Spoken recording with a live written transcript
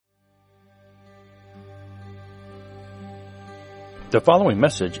The following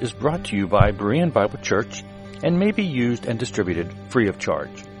message is brought to you by Berean Bible Church and may be used and distributed free of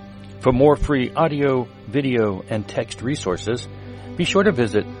charge. For more free audio, video, and text resources, be sure to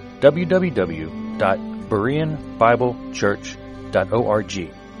visit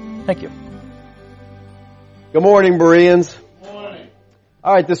www.bereanbiblechurch.org. Thank you. Good morning, Bereans. Good morning.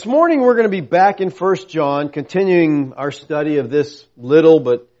 All right, this morning we're going to be back in 1 John, continuing our study of this little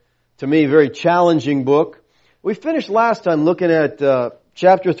but, to me, very challenging book. We finished last time looking at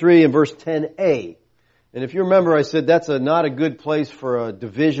chapter 3 and verse 10a. And if you remember, I said that's not a good place for a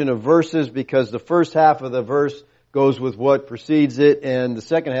division of verses because the first half of the verse goes with what precedes it and the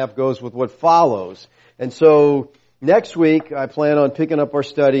second half goes with what follows. And so next week I plan on picking up our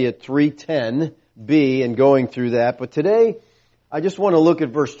study at 3:10b and going through that. But today I just want to look at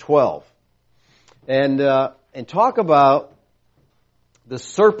verse 12 and talk about the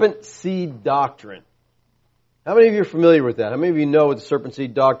serpent seed doctrine. How many of you are familiar with that? How many of you know what the serpent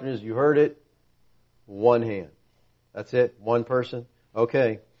seed doctrine is? You heard it? One hand. That's it? One person?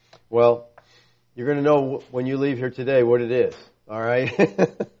 Okay. Well, you're going to know when you leave here today what it is. All right?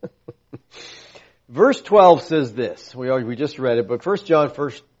 Verse 12 says this. We just read it, but 1 John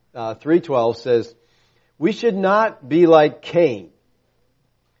 3:12 says, "We should not be like Cain,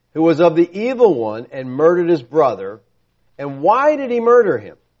 who was of the evil one and murdered his brother. And why did he murder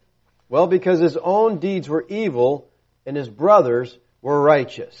him? Well, because his own deeds were evil and his brothers were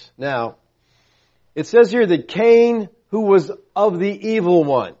righteous." Now, it says here that Cain, who was of the evil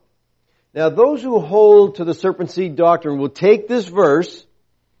one. Now, those who hold to the serpent seed doctrine will take this verse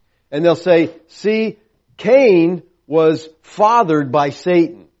and they'll say, see, Cain was fathered by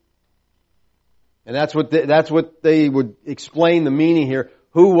Satan. And that's what they would explain the meaning here.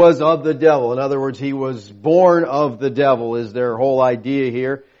 Who was of the devil? In other words, he was born of the devil is their whole idea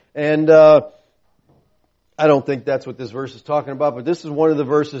here. And I don't think that's what this verse is talking about, but this is one of the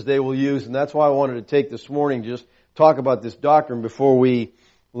verses they will use, and that's why I wanted to take this morning to just talk about this doctrine before we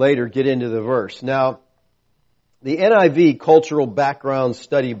later get into the verse. Now, the NIV Cultural Background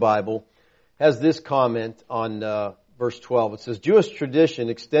Study Bible has this comment on verse 12. It says, "Jewish tradition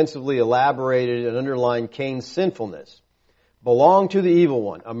extensively elaborated and underlined Cain's sinfulness. Belonged to the evil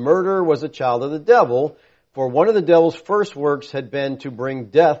one. A murderer was a child of the devil, for one of the devil's first works had been to bring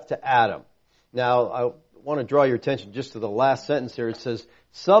death to Adam." Now, I want to draw your attention just to the last sentence here. It says,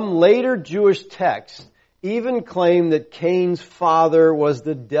 "Some later Jewish texts even claim that Cain's father was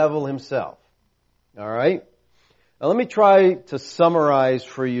the devil himself." All right? Now, let me try to summarize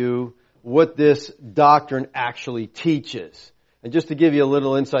for you what this doctrine actually teaches. And just to give you a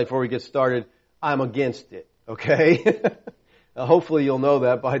little insight before we get started, I'm against it, okay? Now, hopefully you'll know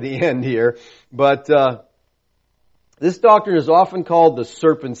that by the end here. But this doctrine is often called the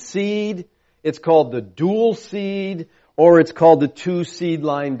serpent seed, it's called the dual seed, or it's called the two seed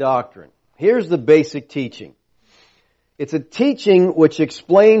line doctrine. Here's the basic teaching. It's a teaching which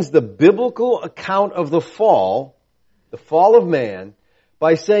explains the biblical account of the fall of man,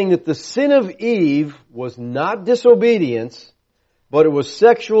 by saying that the sin of Eve was not disobedience, but it was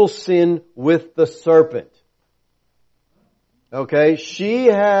sexual sin with the serpent. Okay, she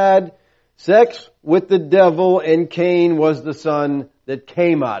had sex with the devil and Cain was the son that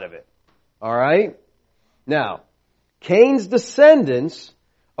came out of it. All right? Now, Cain's descendants,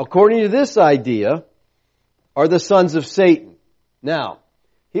 according to this idea, are the sons of Satan. Now,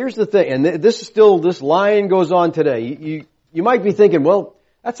 here's the thing, and this line goes on today. You might be thinking, well,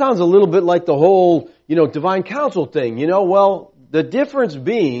 that sounds a little bit like the whole, divine counsel thing. Well, the difference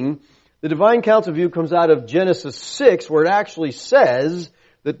being, the divine counsel view comes out of Genesis 6, where it actually says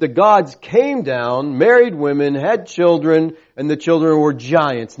that the gods came down, married women, had children, and the children were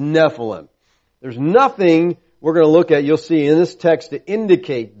giants, Nephilim. There's nothing we're going to look at, you'll see in this text, to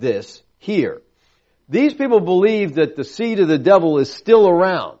indicate this here. These people believe that the seed of the devil is still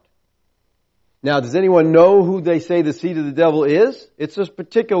around. Now, does anyone know who they say the seed of the devil is? It's this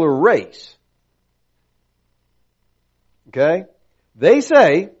particular race. Okay? They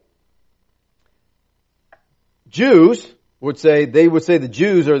say, Jews would say the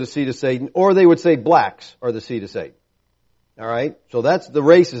Jews are the seed of Satan, or they would say blacks are the seed of Satan. All right? So that's the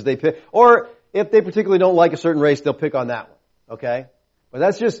races they pick. Or if they particularly don't like a certain race, they'll pick on that one. Okay? But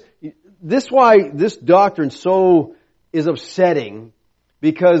that's just, why this doctrine is upsetting,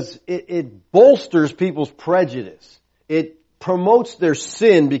 because it bolsters people's prejudice. It promotes their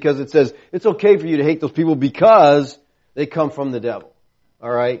sin because it says it's okay for you to hate those people because they come from the devil.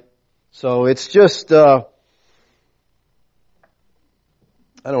 All right? So it's just, I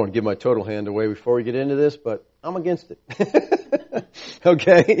don't want to give my total hand away before we get into this, but I'm against it.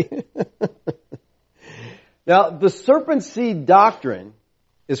 Okay? Now, the serpent seed doctrine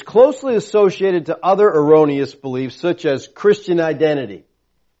is closely associated to other erroneous beliefs such as Christian identity.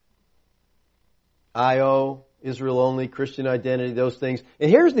 I.O., Israel only, Christian identity, those things. And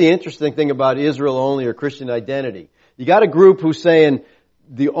here's the interesting thing about Israel only or Christian identity. You got a group who's saying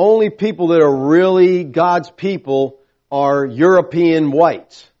the only people that are really God's people are European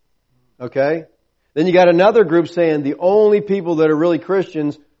whites. Okay? Then you got another group saying the only people that are really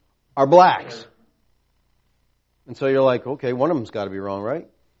Christians are blacks. And so you're like, okay, one of them's got to be wrong, right?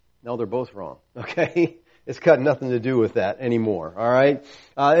 No, they're both wrong. Okay? It's got nothing to do with that anymore. All right?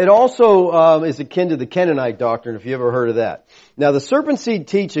 It also is akin to the Kenite doctrine, if you ever heard of that. Now, the serpent seed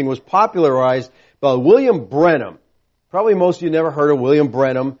teaching was popularized by William Branham. Probably most of you never heard of William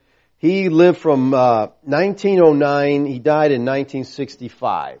Branham. He lived from 1909. He died in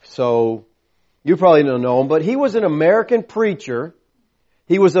 1965. So you probably don't know him, but he was an American preacher.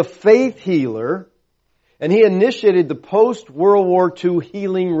 He was a faith healer, and he initiated the post-World War II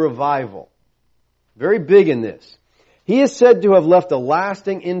healing revival. Very big in this. He is said to have left a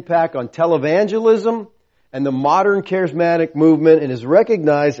lasting impact on televangelism and the modern charismatic movement and is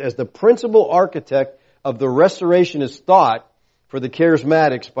recognized as the principal architect of the restorationist thought for the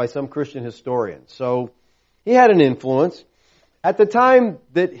charismatics by some Christian historians. So he had an influence. At the time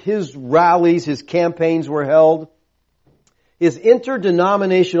that his rallies, his campaigns were held, his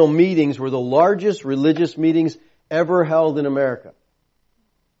interdenominational meetings were the largest religious meetings ever held in America.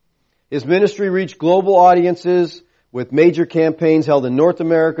 His ministry reached global audiences with major campaigns held in North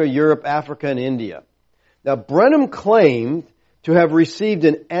America, Europe, Africa, and India. Now, Branham claimed to have received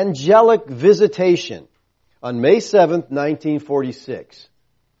an angelic visitation on May 7th, 1946.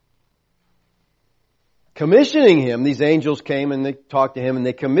 Commissioning him, these angels came and they talked to him and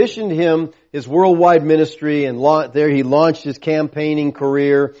they commissioned him his worldwide ministry, and there he launched his campaigning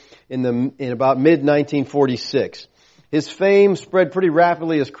career in about mid-1946. His fame spread pretty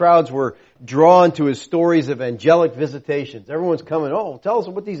rapidly as crowds were drawn to his stories of angelic visitations. Everyone's coming, oh, tell us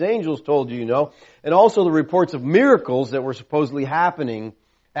what these angels told you, you know. And also the reports of miracles that were supposedly happening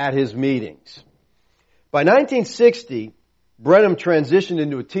at his meetings. By 1960, Branham transitioned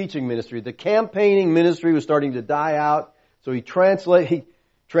into a teaching ministry. The campaigning ministry was starting to die out, so he transitioned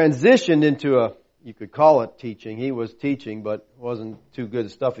into you could call it teaching. He was teaching, but it wasn't too good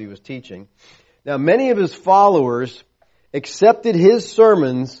stuff he was teaching. Now, many of his followers accepted his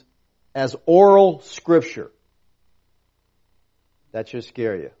sermons as oral scripture. That should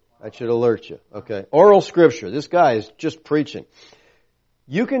scare you. That should alert you. Okay. Oral scripture. This guy is just preaching.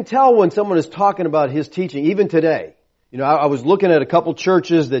 You can tell when someone is talking about his teaching, even today. You know, I was looking at a couple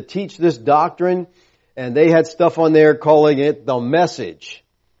churches that teach this doctrine, and they had stuff on there calling it the message.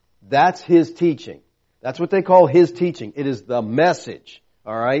 That's his teaching. That's what they call his teaching. It is the message.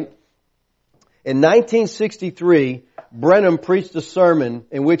 All right? In 1963, Branham preached a sermon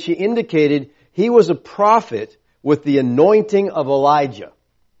in which he indicated he was a prophet with the anointing of Elijah,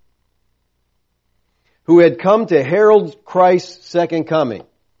 who had come to herald Christ's second coming.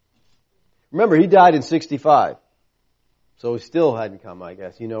 Remember, he died in 65. So he still hadn't come, I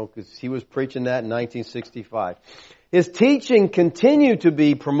guess, you know, because he was preaching that in 1965. His teaching continued to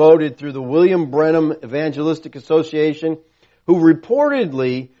be promoted through the William Branham Evangelistic Association, who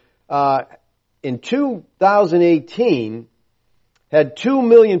reportedly, in 2018, had 2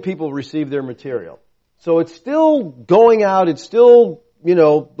 million people receive their material. So it's still going out. It's still, you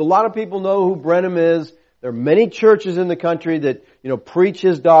know, a lot of people know who Branham is. There are many churches in the country that, you know, preach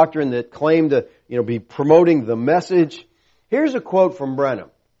his doctrine, that claim to, you know, be promoting the message. Here's a quote from Branham.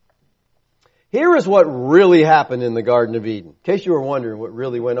 Here is what really happened in the Garden of Eden. In case you were wondering what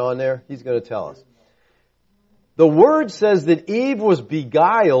really went on there, he's going to tell us. The Word says that Eve was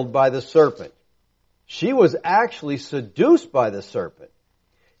beguiled by the serpent. She was actually seduced by the serpent.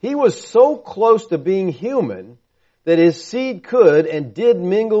 He was so close to being human that his seed could and did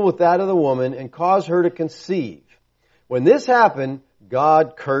mingle with that of the woman and cause her to conceive. When this happened,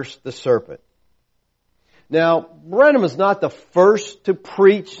 God cursed the serpent. Now, Branham is not the first to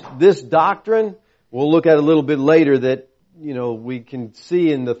preach this doctrine. We'll look at it a little bit later that, you know, we can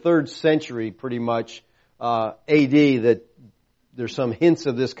see in the 3rd century pretty much AD that there's some hints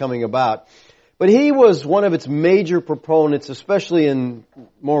of this coming about. But he was one of its major proponents, especially in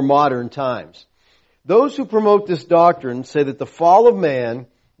more modern times. Those who promote this doctrine say that the fall of man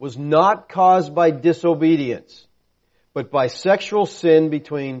was not caused by disobedience, but by sexual sin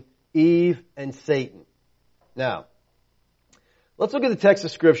between Eve and Satan. Now, let's look at the text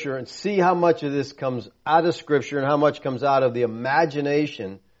of Scripture and see how much of this comes out of Scripture and how much comes out of the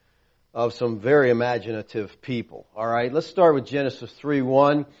imagination of some very imaginative people. All right, let's start with Genesis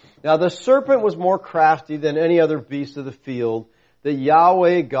 3:1. Now the serpent was more crafty than any other beast of the field that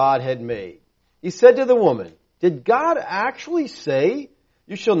Yahweh God had made. He said to the woman, "Did God actually say,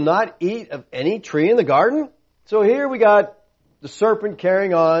 'You shall not eat of any tree in the garden'?" So here we got the serpent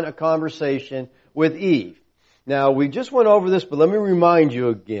carrying on a conversation with Eve. Now we just went over this, but let me remind you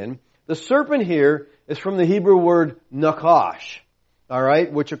again. The serpent here is from the Hebrew word nakash. All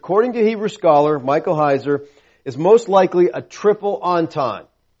right, which according to Hebrew scholar Michael Heiser is most likely a triple entente.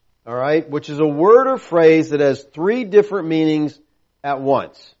 All right, which is a word or phrase that has three different meanings at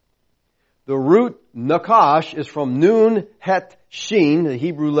once. The root nakash is from nun, het, shin, the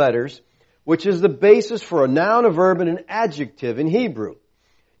Hebrew letters, which is the basis for a noun, a verb, and an adjective in Hebrew.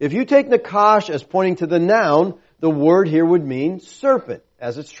 If you take nakash as pointing to the noun, the word here would mean serpent,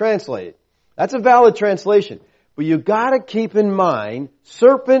 as it's translated. That's a valid translation. But you gotta keep in mind,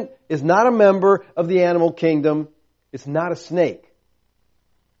 serpent is not a member of the animal kingdom. It's not a snake.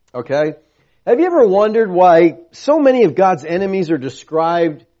 Okay? Have you ever wondered why so many of God's enemies are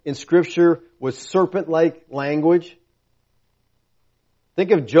described in Scripture with serpent-like language?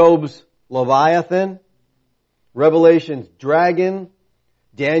 Think of Job's Leviathan, Revelation's dragon,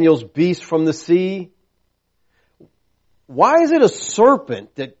 Daniel's beast from the sea. Why is it a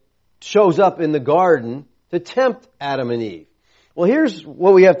serpent that shows up in the garden to tempt Adam and Eve? Well, here's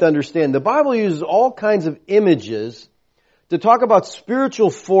what we have to understand. The Bible uses all kinds of images to talk about spiritual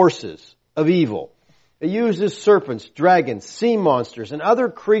forces of evil. It uses serpents, dragons, sea monsters, and other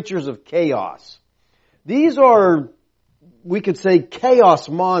creatures of chaos. These are, we could say, chaos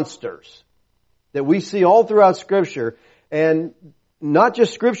monsters that we see all throughout Scripture, and not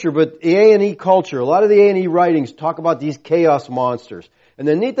just Scripture, but the A&E culture. A lot of the A&E writings talk about these chaos monsters. And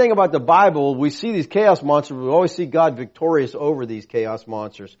the neat thing about the Bible, we see these chaos monsters, we always see God victorious over these chaos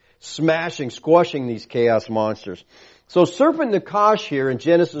monsters, smashing, squashing these chaos monsters. So serpent Nakash here in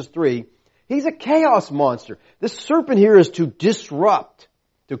Genesis 3, he's a chaos monster. This serpent here is to disrupt,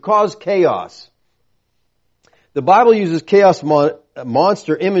 to cause chaos. The Bible uses chaos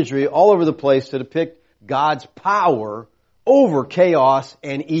monster imagery all over the place to depict God's power over chaos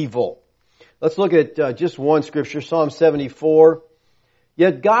and evil. Let's look at just one scripture, Psalm 74.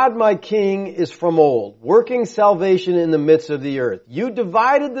 Yet God my King is from old, working salvation in the midst of the earth. You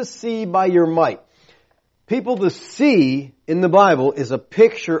divided the sea by your might. People, the sea in the Bible is a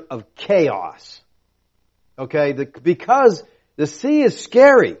picture of chaos. Okay? Because the sea is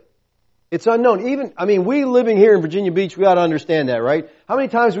scary. It's unknown. We living here in Virginia Beach, we ought to understand that, right? How many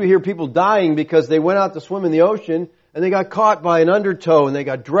times we hear people dying because they went out to swim in the ocean and they got caught by an undertow and they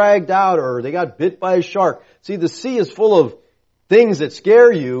got dragged out or they got bit by a shark. See, the sea is full of things that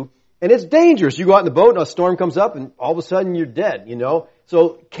scare you, and it's dangerous. You go out in the boat and a storm comes up and all of a sudden you're dead, you know?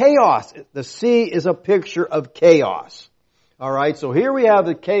 So chaos, the sea is a picture of chaos. Alright, so here we have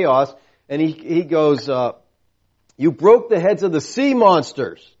the chaos, and he goes, you broke the heads of the sea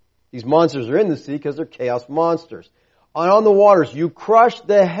monsters. These monsters are in the sea because they're chaos monsters. And on the waters, you crushed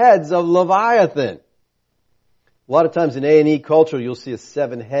the heads of Leviathan. A lot of times in A&E culture, you'll see a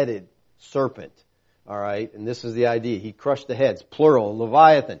seven-headed serpent. All right, and this is the idea. He crushed the heads, plural,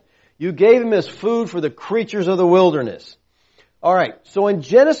 Leviathan. You gave him as food for the creatures of the wilderness. All right, so in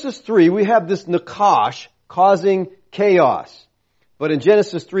Genesis 3, we have this Nakash causing chaos. But in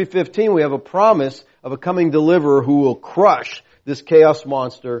Genesis 3:15, we have a promise of a coming deliverer who will crush this chaos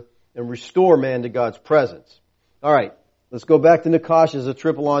monster and restore man to God's presence. All right, let's go back to Nakash as a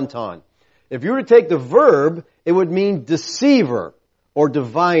triple entente. If you were to take the verb, it would mean deceiver or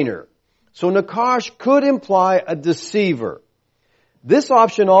diviner. So Nakash could imply a deceiver. This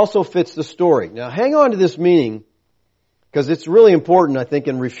option also fits the story. Now hang on to this meaning because it's really important, I think,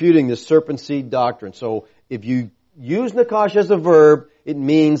 in refuting the serpent seed doctrine. So if you use Nakash as a verb, it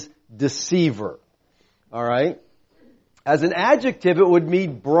means deceiver. All right? As an adjective, it would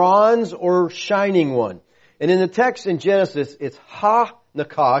mean bronze or shining one. And in the text in Genesis, it's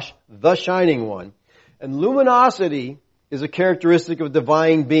ha-Nakash, the shining one. And luminosity is a characteristic of a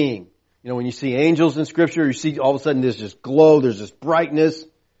divine being. You know, when you see angels in Scripture, you see all of a sudden there's this glow, there's this brightness.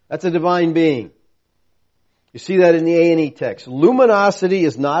 That's a divine being. You see that in the A&E text. Luminosity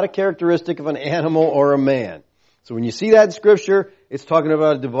is not a characteristic of an animal or a man. So when you see that in Scripture, it's talking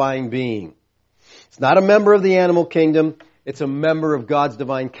about a divine being. It's not a member of the animal kingdom. It's a member of God's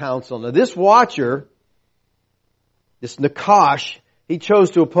divine counsel. Now this watcher, this Nakash, he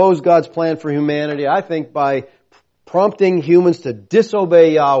chose to oppose God's plan for humanity, I think, by prompting humans to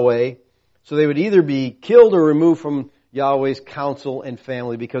disobey Yahweh, so they would either be killed or removed from Yahweh's counsel and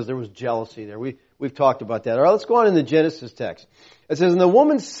family because there was jealousy there. We We've talked about that. All right, let's go on in the Genesis text. It says, and the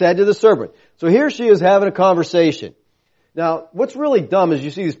woman said to the serpent. So here she is having a conversation. Now, what's really dumb is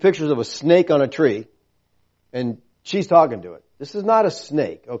you see these pictures of a snake on a tree, and she's talking to it. This is not a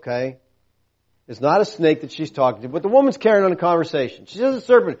snake, okay? It's not a snake that she's talking to, but the woman's carrying on a conversation. She says to the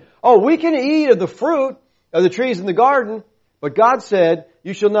serpent, oh, we can eat of the fruit of the trees in the garden, but God said,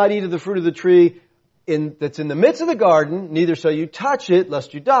 you shall not eat of the fruit of the tree that's in the midst of the garden, neither shall you touch it,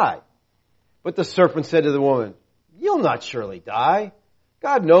 lest you die. But the serpent said to the woman, you'll not surely die.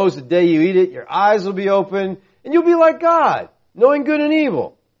 God knows the day you eat it, your eyes will be open, and you'll be like God, knowing good and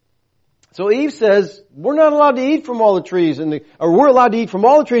evil. So Eve says, we're not allowed to eat from all the trees we're allowed to eat from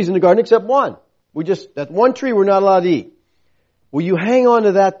all the trees in the garden except one. That one tree we're not allowed to eat. Will you hang on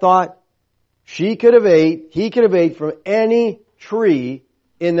to that thought? He could have ate from any tree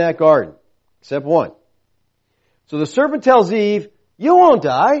in that garden, except one. So the serpent tells Eve, you won't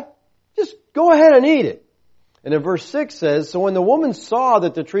die. Just go ahead and eat it. And then verse 6 says, so when the woman saw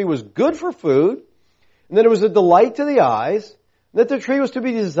that the tree was good for food, and that it was a delight to the eyes, and that the tree was to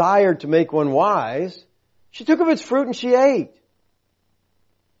be desired to make one wise, she took of its fruit and she ate.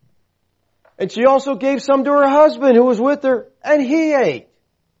 And she also gave some to her husband who was with her, and he ate.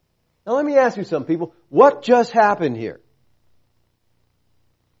 Now let me ask you something, people. What just happened here?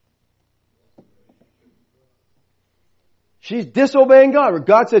 She's disobeying God.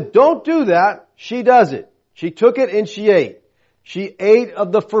 God said, don't do that. She does it. She took it and she ate. She ate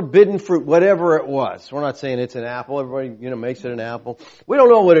of the forbidden fruit, whatever it was. We're not saying it's an apple. Everybody, makes it an apple. We don't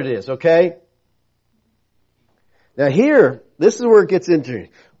know what it is, okay? Now here, this is where it gets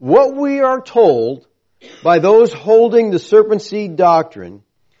interesting. What we are told by those holding the serpent seed doctrine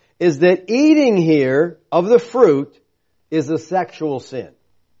is that eating here of the fruit is a sexual sin.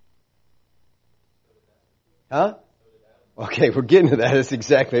 Huh? Okay, we're getting to that. That's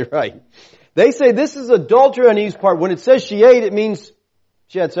exactly right. They say this is adultery on Eve's part. When it says she ate, it means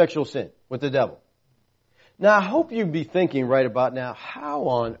she had sexual sin with the devil. Now, I hope you'd be thinking right about now, how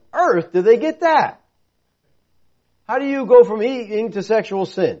on earth did they get that? How do you go from eating to sexual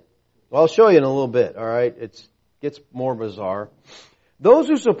sin? Well, I'll show you in a little bit, all right? It gets more bizarre. Those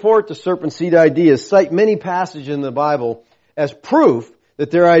who support the serpent seed idea cite many passages in the Bible as proof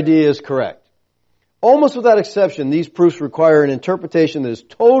that their idea is correct. Almost without exception, these proofs require an interpretation that is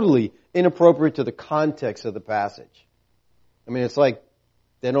totally inappropriate to the context of the passage. I mean, it's like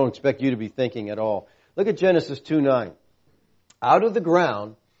they don't expect you to be thinking at all. Look at Genesis 2:9. Out of the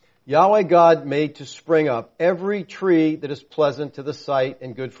ground, Yahweh God made to spring up every tree that is pleasant to the sight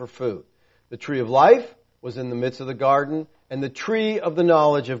and good for food. The tree of life was in the midst of the garden, and the tree of the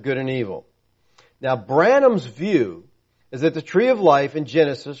knowledge of good and evil. Now, Branham's view is that the tree of life in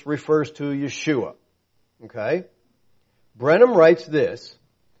Genesis refers to Yeshua. Okay? Branham writes this,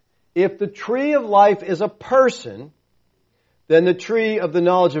 if the tree of life is a person, then the tree of the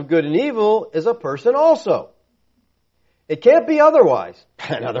knowledge of good and evil is a person also. It can't be otherwise.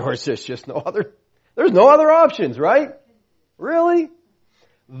 In other words, there's no other options, right? Really?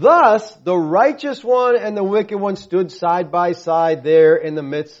 Thus, the righteous one and the wicked one stood side by side there in the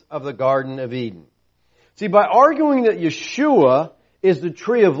midst of the Garden of Eden. See, by arguing that Yeshua is the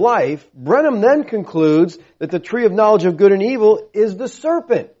tree of life, Branham then concludes that the tree of knowledge of good and evil is the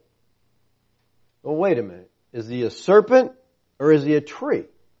serpent. Well, wait a minute. Is he a serpent or is he a tree?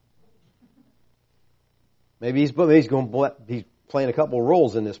 Maybe he's playing a couple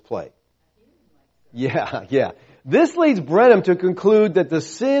roles in this play. Yeah. This leads Branham to conclude that the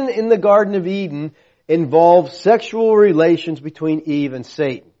sin in the Garden of Eden involved sexual relations between Eve and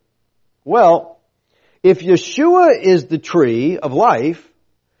Satan. Well, if Yeshua is the tree of life,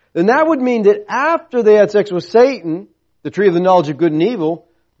 then that would mean that after they had sex with Satan, the tree of the knowledge of good and evil,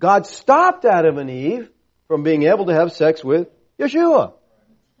 God stopped Adam and Eve from being able to have sex with Yeshua.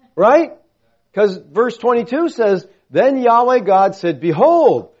 Right? Because verse 22 says, then Yahweh God said,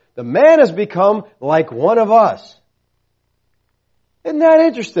 behold, the man has become like one of us. Isn't that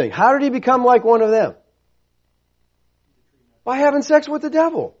interesting? How did he become like one of them? By having sex with the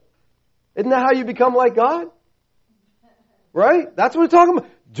devil. Isn't that how you become like God? Right? That's what we're talking about.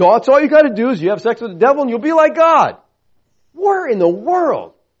 That's all you got to do is you have sex with the devil and you'll be like God. Where in the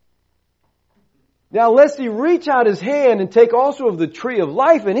world? Now lest he reach out his hand and take also of the tree of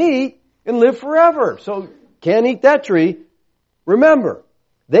life and eat and live forever. So can't eat that tree. Remember,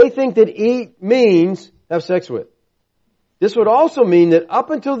 they think that eat means have sex with. This would also mean that up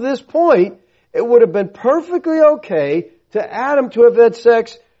until this point, it would have been perfectly okay to Adam to have had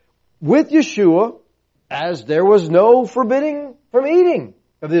sex with Yeshua, as there was no forbidding from eating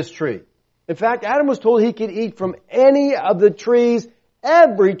of this tree. In fact, Adam was told he could eat from any of the trees,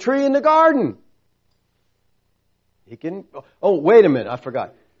 every tree in the garden. He can, oh, wait a minute, I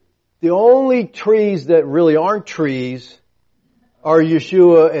forgot. The only trees that really aren't trees are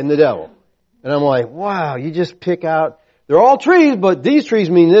Yeshua and the devil. And I'm like, wow, you just pick out, they're all trees, but these trees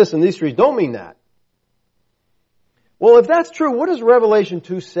mean this and these trees don't mean that. Well, if that's true, what does Revelation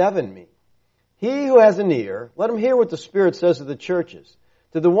 2:7 mean? He who has an ear, let him hear what the Spirit says to the churches.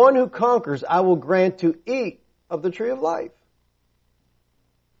 To the one who conquers, I will grant to eat of the tree of life.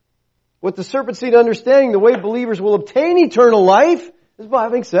 With the serpent seed understanding, the way believers will obtain eternal life is by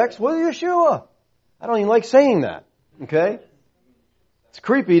having sex with Yeshua. I don't even like saying that. Okay? It's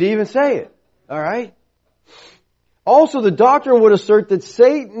creepy to even say it. Alright? Also, the doctrine would assert that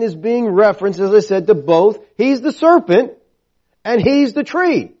Satan is being referenced, as I said, to both. He's the serpent and he's the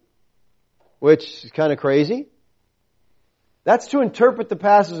tree. Which is kind of crazy. That's to interpret the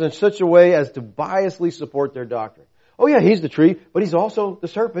passage in such a way as to biasly support their doctrine. Oh yeah, he's the tree, but he's also the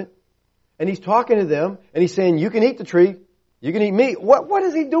serpent. And he's talking to them, and he's saying, you can eat the tree, you can eat me. What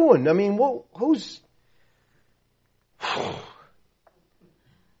is he doing? I mean, who's...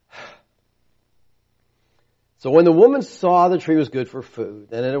 So when the woman saw the tree was good for food,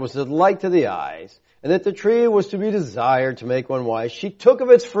 and that it was a delight to the eyes, and that the tree was to be desired to make one wise, she took of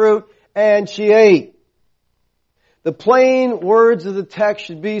its fruit, and she ate. The plain words of the text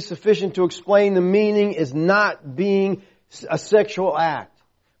should be sufficient to explain the meaning as not being a sexual act,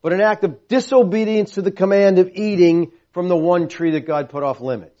 but an act of disobedience to the command of eating from the one tree that God put off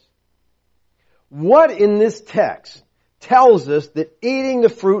limits. What in this text tells us that eating the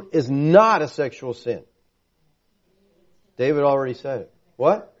fruit is not a sexual sin? David already said it.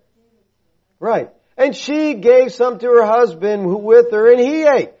 What? Right. And she gave some to her husband who with her, and he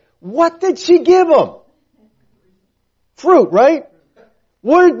ate. What did she give him? Fruit, right?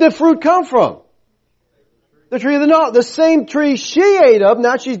 Where did the fruit come from? The tree of the knowledge. The same tree she ate of,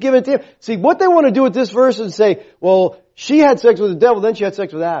 now she's giving it to him. See, what they want to do with this verse is say, well, she had sex with the devil, then she had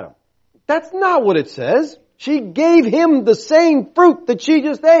sex with Adam. That's not what it says. She gave him the same fruit that she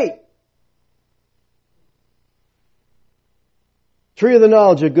just ate. Tree of the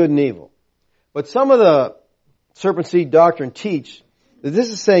knowledge of good and evil. But some of the serpent seed doctrine teach that this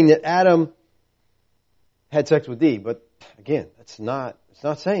is saying that Adam had sex with Eve. But again, it's not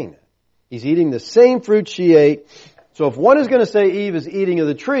saying that. He's eating the same fruit she ate. So if one is going to say Eve is eating of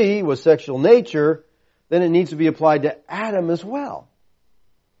the tree with sexual nature, then it needs to be applied to Adam as well.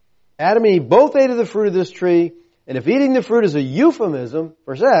 Adam and Eve both ate of the fruit of this tree, and if eating the fruit is a euphemism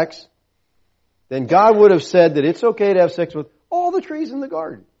for sex, then God would have said that it's okay to have sex with all the trees in the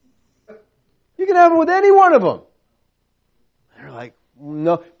garden. You can have it with any one of them. They're like,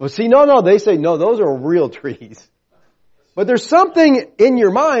 no. Well, see, no. They say, no, those are real trees. But there's something in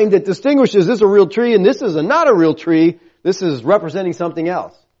your mind that distinguishes this is a real tree and this is not a real tree. This is representing something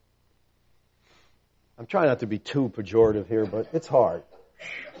else. I'm trying not to be too pejorative here, but it's hard.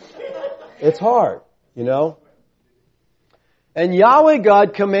 It's hard, you know. And Yahweh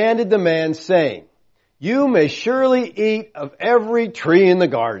God commanded the man, saying, you may surely eat of every tree in the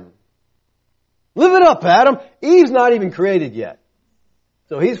garden. Live it up, Adam. Eve's not even created yet.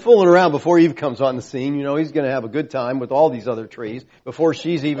 So he's fooling around before Eve comes on the scene. You know, he's going to have a good time with all these other trees before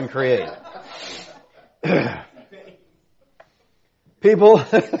she's even created. People,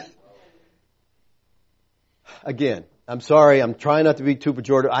 again, I'm sorry, I'm trying not to be too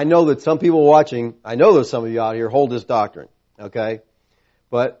pejorative. I know that some people watching, I know there's some of you out here hold this doctrine, okay?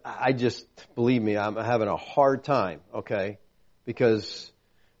 But I just, believe me, I'm having a hard time, okay? Because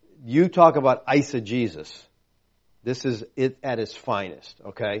you talk about eisegesis. This is it at its finest,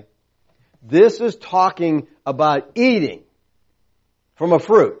 okay? This is talking about eating from a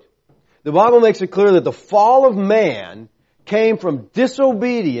fruit. The Bible makes it clear that the fall of man came from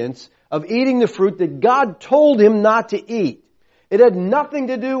disobedience of eating the fruit that God told him not to eat. It had nothing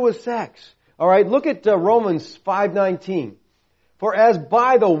to do with sex. All right, look at Romans 5:19. For as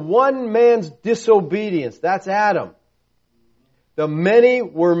by the one man's disobedience, that's Adam, the many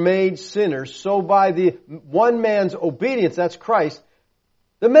were made sinners, so by the one man's obedience, that's Christ,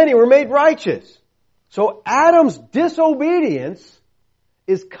 the many were made righteous. So Adam's disobedience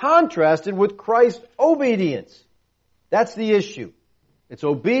is contrasted with Christ's obedience. That's the issue. It's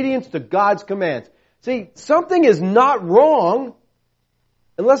obedience to God's commands. See, something is not wrong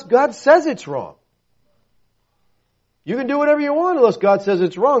unless God says it's wrong. You can do whatever you want unless God says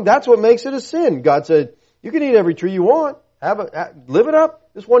it's wrong. That's what makes it a sin. God said, you can eat every tree you want. Live it up.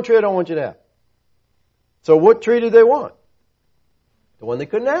 This one tree I don't want you to have. So what tree did they want? The one they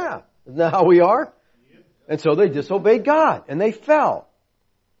couldn't have. Isn't that how we are? And so they disobeyed God and they fell.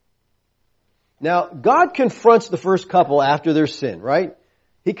 Now, God confronts the first couple after their sin, right?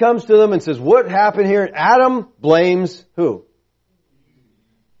 He comes to them and says, what happened here? And Adam blames who?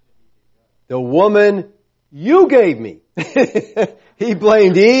 The woman you gave me. He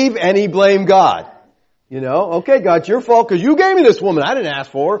blamed Eve and he blamed God. Okay, God, it's your fault because you gave me this woman. I didn't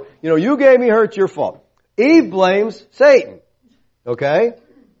ask for her. You gave me her, it's your fault. Eve blames Satan. Okay?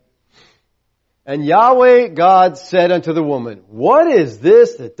 And Yahweh God said unto the woman, what is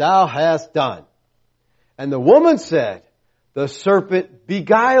this that thou hast done? And the woman said, the serpent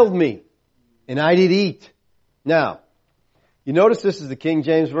beguiled me, and I did eat. Now, you notice this is the King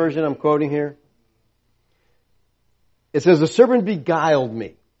James Version I'm quoting here? It says, the serpent beguiled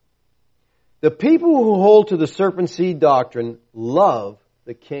me. The people who hold to the serpent seed doctrine love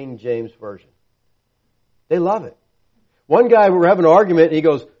the King James Version. They love it. One guy, we were having an argument, and he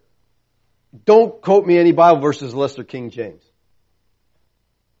goes, don't quote me any Bible verses unless they're King James.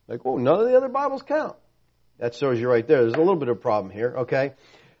 Like, none of the other Bibles count. That shows you right there. There's a little bit of a problem here, okay?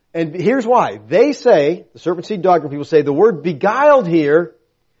 And here's why. They say, the serpent seed doctrine people say, the word beguiled here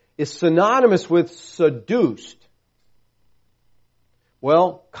is synonymous with seduced.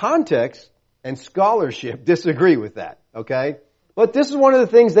 Well, context and scholarship disagree with that, okay? But this is one of the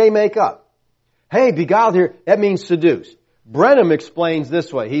things they make up. Hey, beguiled here, that means seduced. Branham explains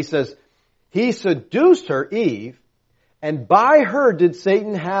this way. He says, he seduced her, Eve, and by her did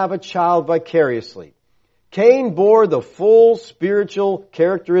Satan have a child vicariously. Cain bore the full spiritual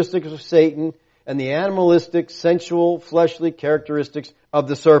characteristics of Satan and the animalistic, sensual, fleshly characteristics of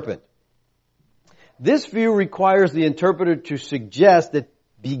the serpent. This view requires the interpreter to suggest that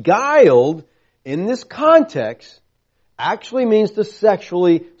beguiled in this context actually means to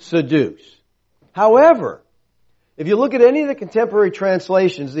sexually seduce. However, if you look at any of the contemporary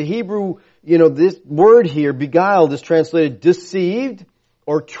translations, the Hebrew, this word here, beguiled, is translated deceived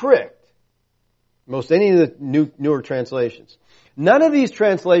or tricked. Most any of the newer translations. None of these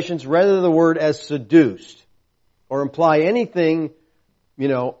translations render the word as seduced or imply anything,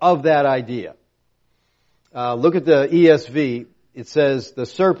 of that idea. Look at the ESV. It says, the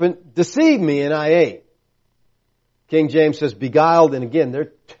serpent deceived me and I ate. King James says beguiled, and again,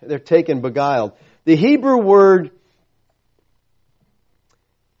 they're taken beguiled. The Hebrew word,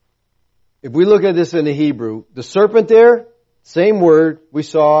 if we look at this in the Hebrew, the serpent there, same word we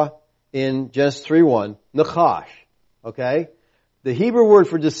saw in Genesis 3:1, nachash. Okay? The Hebrew word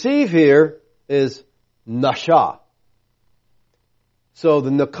for deceive here is nasha. So the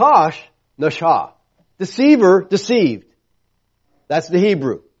nakash, nasha. Deceiver, deceived. That's the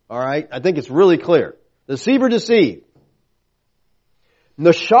Hebrew. Alright? I think it's really clear. Deceiver, deceived.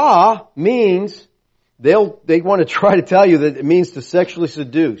 Nasha means, they want to try to tell you that it means to sexually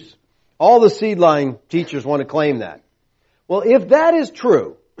seduce. All the seed line teachers want to claim that. Well, if that is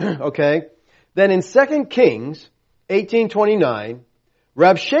true, okay, then in 2 Kings 18:29,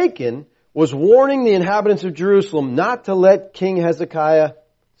 Rabshakeh was warning the inhabitants of Jerusalem not to let King Hezekiah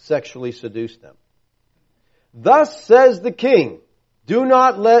sexually seduce them. Thus says the king, do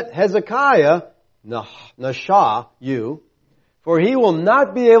not let Hezekiah nasha you, for he will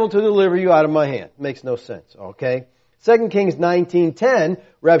not be able to deliver you out of my hand. Makes no sense, okay? 2 Kings 19:10,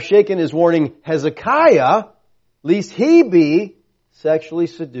 Rabshakeh is warning Hezekiah, lest he be sexually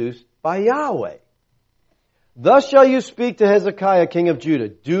seduced by Yahweh. Thus shall you speak to Hezekiah, king of Judah.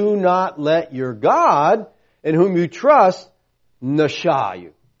 Do not let your God, in whom you trust, nasha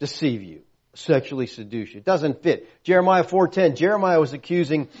you, deceive you, sexually seduce you. It doesn't fit. Jeremiah 4:10, Jeremiah was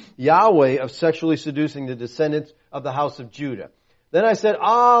accusing Yahweh of sexually seducing the descendants of the house of Judah. Then I said,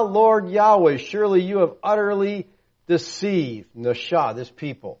 Lord Yahweh, surely you have utterly deceived, nasha, this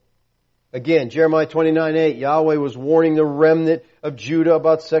people. Again, Jeremiah 29:8, Yahweh was warning the remnant of Judah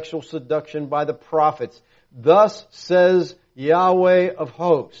about sexual seduction by the prophets. Thus says Yahweh of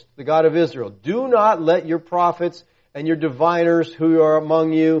hosts, the God of Israel, do not let your prophets and your diviners who are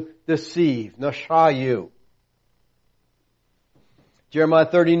among you deceive, nasha you. Jeremiah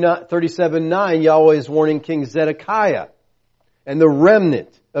 37:9, Yahweh is warning King Zedekiah and the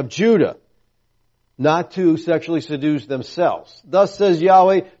remnant of Judah not to sexually seduce themselves. Thus says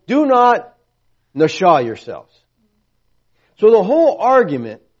Yahweh, do not nasha yourselves. So the whole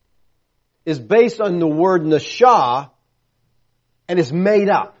argument is based on the word nasha, and it's made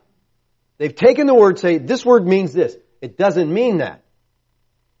up. They've taken the word, say, this word means this. It doesn't mean that.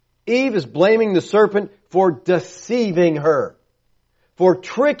 Eve is blaming the serpent for deceiving her, for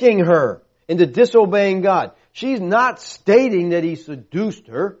tricking her into disobeying God. She's not stating that he seduced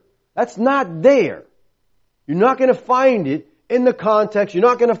her. That's not there. You're not going to find it in the context. You're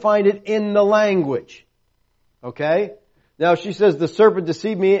not going to find it in the language. Okay? Now she says, the serpent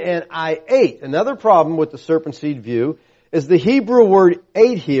deceived me and I ate. Another problem with the serpent seed view is the Hebrew word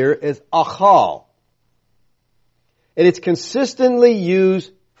ate here is achal. And it's consistently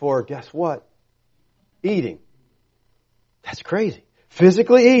used for, guess what? Eating. That's crazy.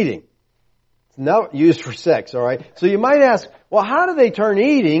 Physically eating. It's not used for sex, alright? So you might ask, well, how do they turn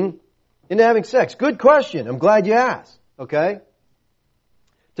eating into having sex? Good question. I'm glad you asked. Okay?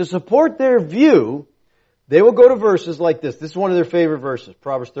 To support their view, they will go to verses like this. This is one of their favorite verses,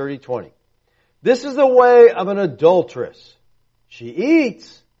 Proverbs 30:20. This is the way of an adulteress. She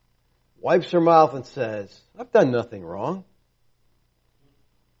eats, wipes her mouth and says, I've done nothing wrong.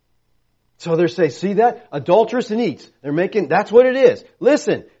 So they're saying, see that? Adulteress and eats. That's what it is.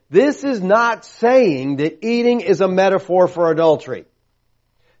 Listen, this is not saying that eating is a metaphor for adultery.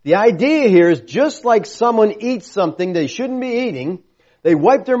 The idea here is just like someone eats something they shouldn't be eating, they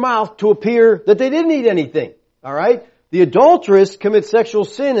wipe their mouth to appear that they didn't eat anything. Alright? The adulteress commits sexual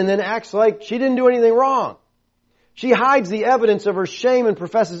sin and then acts like she didn't do anything wrong. She hides the evidence of her shame and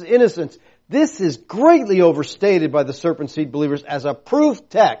professes innocence. This is greatly overstated by the serpent seed believers as a proof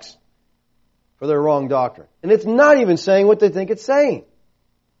text for their wrong doctrine. And it's not even saying what they think it's saying.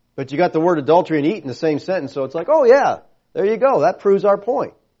 But you got the word adultery and eat in the same sentence, so it's like, oh yeah, there you go. That proves our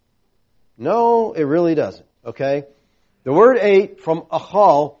point. No, it really doesn't. Okay? The word ate from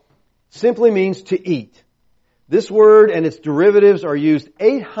achal simply means to eat. This word and its derivatives are used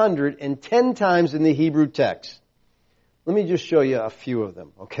 810 times in the Hebrew text. Let me just show you a few of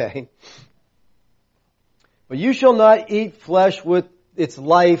them, okay? But you shall not eat flesh with its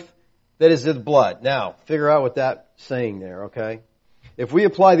life that is in blood. Now, figure out what that's saying there, okay? If we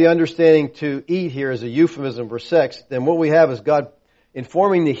apply the understanding to eat here as a euphemism for sex, then what we have is God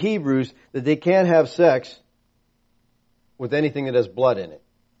informing the Hebrews that they can't have sex with anything that has blood in it.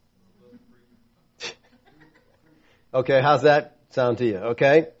 Okay, how's that sound to you?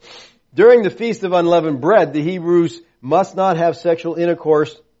 Okay? During the Feast of Unleavened Bread, the Hebrews must not have sexual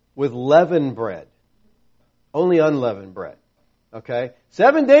intercourse with leavened bread. Only unleavened bread. Okay?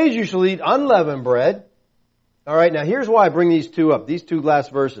 7 days you shall eat unleavened bread. Alright, now here's why I bring these two up, these two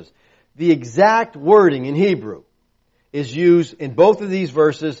last verses. The exact wording in Hebrew is used in both of these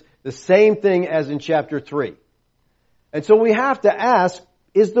verses, the same thing as in chapter 3. And so we have to ask,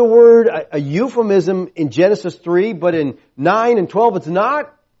 is the word a euphemism in Genesis 3, but in 9 and 12 it's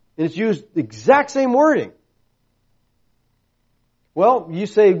not? And it's used the exact same wording. Well, you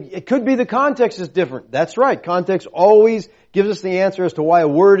say, it could be the context is different. That's right. Context always gives us the answer as to why a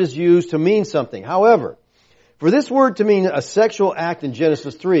word is used to mean something. However, for this word to mean a sexual act in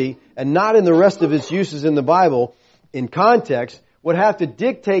Genesis 3, and not in the rest of its uses in the Bible, in context, would have to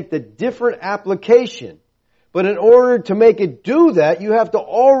dictate the different application. But in order to make it do that, you have to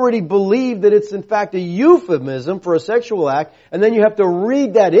already believe that it's in fact a euphemism for a sexual act, and then you have to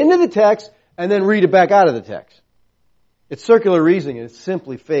read that into the text, and then read it back out of the text. It's circular reasoning, and it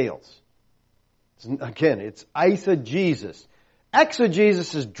simply fails. It's eisegesis.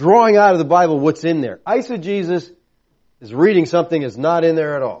 Exegesis is drawing out of the Bible what's in there. Eisegesis is reading something that's not in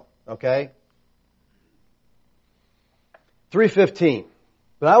there at all. Okay? 3:15.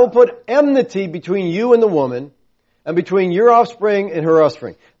 But I will put enmity between you and the woman, and between your offspring and her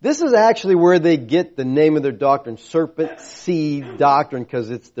offspring. This is actually where they get the name of their doctrine, serpent seed doctrine, because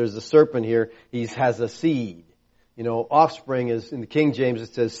there's a serpent here. He has a seed. You know, offspring is, in the King James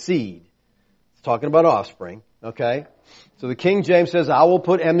it says seed. It's talking about offspring, okay? So the King James says, I will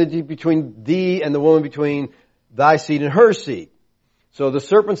put enmity between thee and the woman, between thy seed and her seed. So the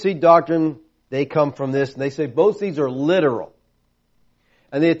serpent seed doctrine, they come from this, and they say both seeds are literal.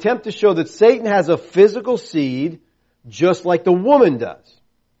 And they attempt to show that Satan has a physical seed just like the woman does.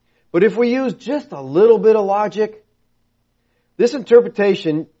 But if we use just a little bit of logic, this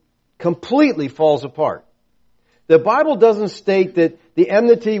interpretation completely falls apart. The Bible doesn't state that the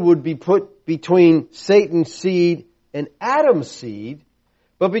enmity would be put between Satan's seed and Adam's seed,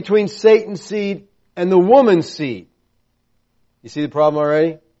 but between Satan's seed and the woman's seed. You see the problem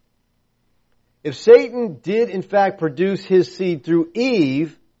already? If Satan did in fact produce his seed through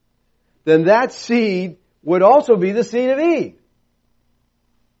Eve, then that seed would also be the seed of Eve.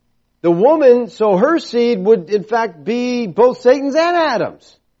 The woman, so her seed would in fact be both Satan's and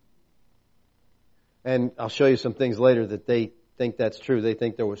Adam's. And I'll show you some things later that they think that's true. They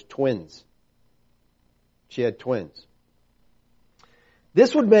think there was twins. She had twins.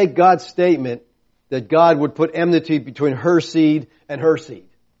 This would make God's statement that God would put enmity between her seed and her seed.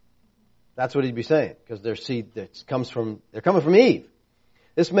 That's what he'd be saying, because their seed they're coming from Eve.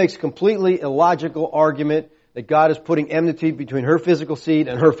 This makes completely illogical argument that God is putting enmity between her physical seed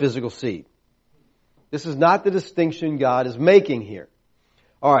and her physical seed. This is not the distinction God is making here.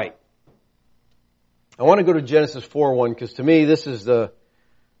 Alright. I want to go to Genesis 4:1 because to me this is the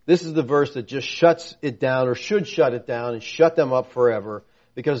verse that just shuts it down, or should shut it down and shut them up forever.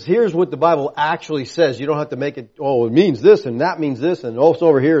 Because here's what the Bible actually says. You don't have to make it, oh, it means this and that means this and also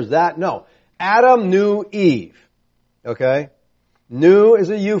over here is that. No. Adam knew Eve. Okay? Knew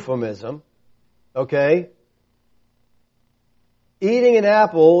is a euphemism. Okay? Eating an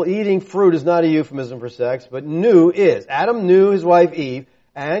apple, eating fruit is not a euphemism for sex, but knew is. Adam knew his wife Eve,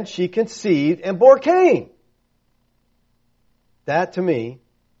 and she conceived and bore Cain. That, to me,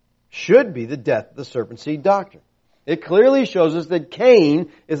 should be the death of the serpent seed doctrine. It clearly shows us that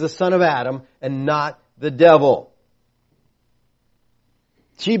Cain is the son of Adam and not the devil.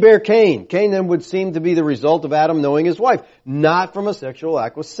 She bare Cain. Cain then would seem to be the result of Adam knowing his wife, not from a sexual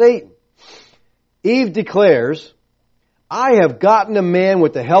act with Satan. Eve declares, I have gotten a man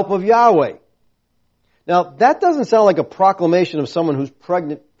with the help of Yahweh. Now, that doesn't sound like a proclamation of someone who's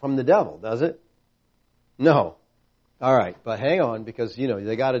pregnant from the devil, does it? No. All right, but hang on, because,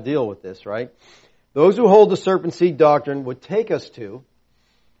 they got to deal with this, right? Those who hold the serpent seed doctrine would take us to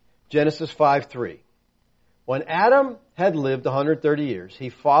Genesis 5:3. When Adam had lived 130 years, he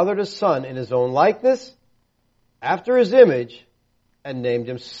fathered a son in his own likeness, after his image, and named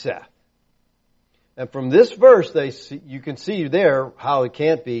him Seth. And from this verse, you can see there how he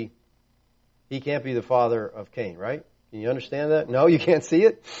can't be the father of Cain, right? Can you understand that? No, you can't see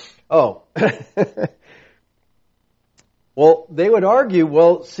it? Oh. Well, they would argue,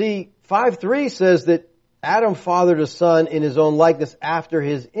 5:3 says that Adam fathered a son in his own likeness after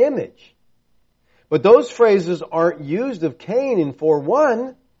his image. But those phrases aren't used of Cain in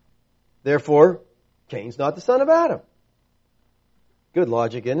 4:1. Therefore, Cain's not the son of Adam. Good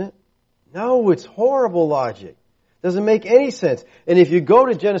logic, isn't it? No, it's horrible logic. Doesn't make any sense. And if you go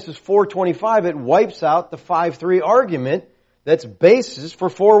to Genesis 4:25, it wipes out the 5:3 argument that's basis for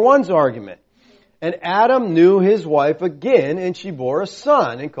 4:1's argument. And Adam knew his wife again, and she bore a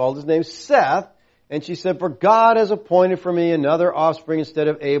son, and called his name Seth. And she said, for God has appointed for me another offspring instead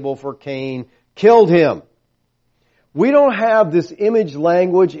of Abel, for Cain killed him. We don't have this image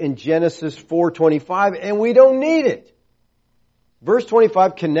language in Genesis 4:25, and we don't need it. Verse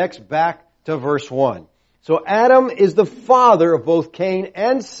 25 connects back to verse 1. So Adam is the father of both Cain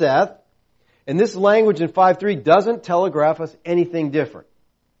and Seth, and this language in 5:3 doesn't telegraph us anything different.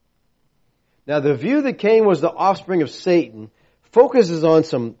 Now, the view that Cain was the offspring of Satan focuses on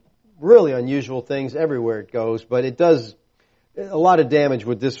some really unusual things everywhere it goes, but it does a lot of damage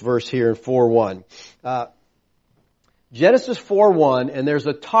with this verse here in 4:1. Genesis 4:1, and there's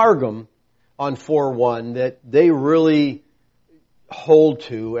a Targum on 4:1 that they really hold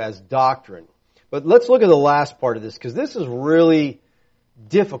to as doctrine. But let's look at the last part of this, because this is really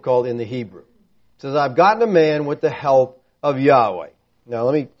difficult in the Hebrew. It says, I've gotten a man with the help of Yahweh. Now,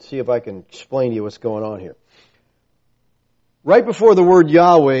 let me see if I can explain to you what's going on here. Right before the word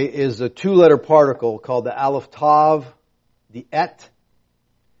Yahweh is a two-letter particle called the Aleph Tav, the Et,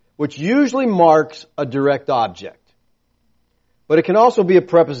 which usually marks a direct object. But it can also be a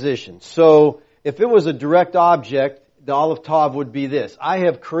preposition. So, if it was a direct object, the Aleph Tav would be this. I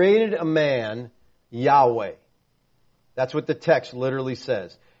have created a man, Yahweh. That's what the text literally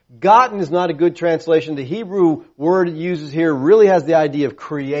says. Gotten is not a good translation. The Hebrew word it uses here really has the idea of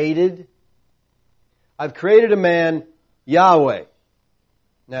created. I've created a man, Yahweh.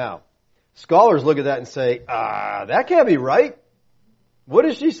 Now, scholars look at that and say, that can't be right. What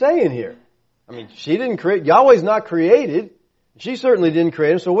is she saying here? I mean, she didn't create, Yahweh's not created. She certainly didn't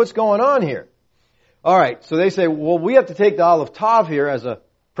create him, so what's going on here? Alright, so they say, well, we have to take the Aleph Tav here as a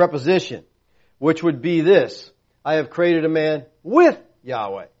preposition, which would be this. I have created a man with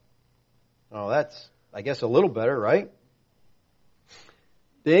Yahweh. Oh, that's, I guess, a little better, right?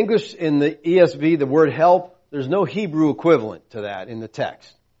 The English in the ESV, the word help, there's no Hebrew equivalent to that in the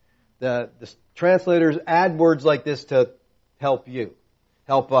text. The translators add words like this to help you,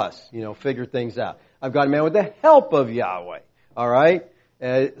 help us, figure things out. I've got a man with the help of Yahweh, all right?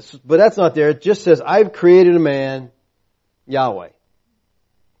 But that's not there. It just says, I've created a man, Yahweh.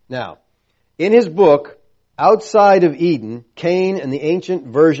 Now, in his book, Outside of Eden, Cain and the Ancient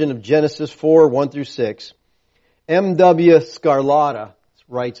Version of Genesis 4:1-6, M.W. Scarlata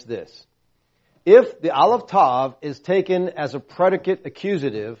writes this. If the Aleph Tav is taken as a predicate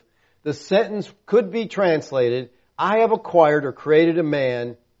accusative, the sentence could be translated, I have acquired or created a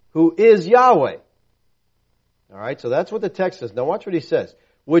man who is Yahweh. Alright, so that's what the text says. Now watch what he says.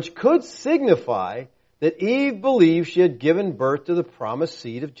 Which could signify that Eve believed she had given birth to the promised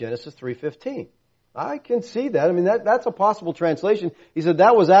seed of Genesis 3:15. I can see that. I mean, that's a possible translation. He said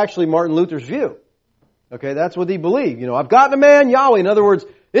that was actually Martin Luther's view. Okay, that's what he believed. I've gotten a man, Yahweh. In other words,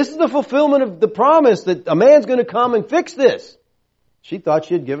 This is the fulfillment of the promise that a man's going to come and fix this. She thought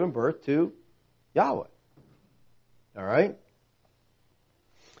she had given birth to Yahweh. All right?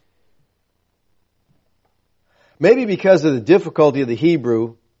 Maybe because of the difficulty of the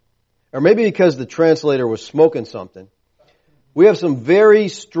Hebrew, or maybe because the translator was smoking something, we have some very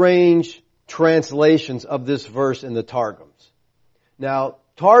strange translations of this verse in the Targums. Now,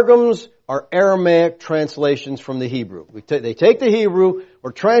 Targums are Aramaic translations from the Hebrew. They take the Hebrew,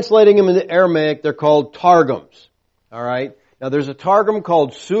 we're translating them into Aramaic, they're called Targums. All right? Now, there's a Targum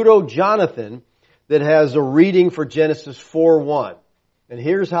called Pseudo-Jonathan that has a reading for Genesis 4:1. And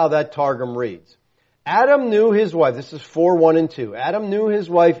here's how that Targum reads. Adam knew his wife, this is 4:1 and 2. Adam knew his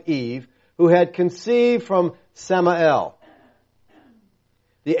wife Eve, who had conceived from Samael,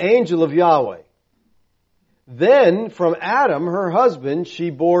 the angel of Yahweh. Then from Adam, her husband, she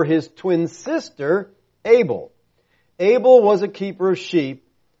bore his twin sister, Abel. Abel was a keeper of sheep,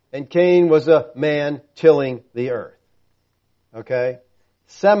 and Cain was a man tilling the earth. Okay?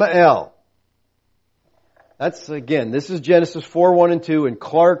 Samael. That's, again, this is Genesis 4:1 and 2 in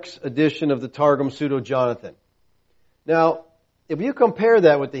Clark's edition of the Targum Pseudo-Jonathan. Now, if you compare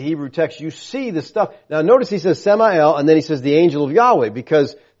that with the Hebrew text, you see the stuff. Now notice he says Samael, and then he says the angel of Yahweh,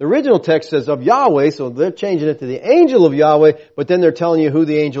 because the original text says of Yahweh, so they're changing it to the angel of Yahweh, but then they're telling you who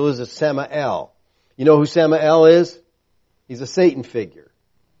the angel is Samael. You know who Samael is? He's a Satan figure.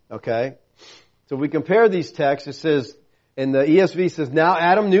 Okay? So if we compare these texts, it says, in the ESV says, now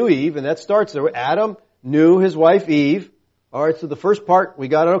Adam knew Eve, and that starts there. Adam knew his wife Eve. Alright, so the first part, we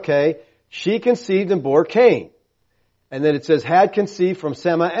got it okay. She conceived and bore Cain. And then it says, had conceived from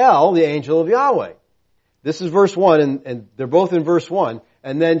Samael, the angel of Yahweh. This is verse 1, and they're both in verse 1.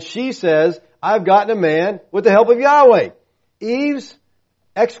 And then she says, I've gotten a man with the help of Yahweh. Eve's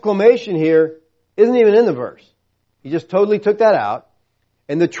exclamation here isn't even in the verse. He just totally took that out.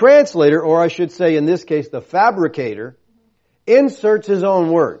 And the translator, or I should say in this case, the fabricator, inserts his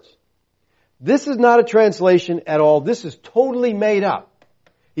own words. This is not a translation at all. This is totally made up.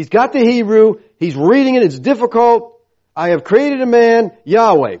 He's got the Hebrew. He's reading it. It's difficult. I have created a man,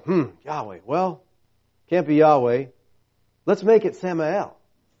 Yahweh. Yahweh. Well, can't be Yahweh. Let's make it Samael.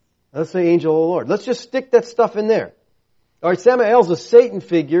 Let's say angel of the Lord. Let's just stick that stuff in there. Alright, Samael's a Satan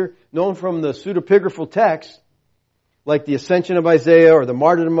figure known from the pseudepigraphal text, like the ascension of Isaiah or the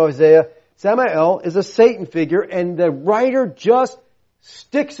martyrdom of Isaiah. Samael is a Satan figure, and the writer just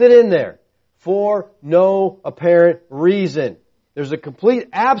sticks it in there for no apparent reason. There's a complete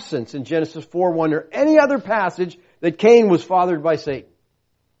absence in Genesis 4:1 or any other passage that Cain was fathered by Satan.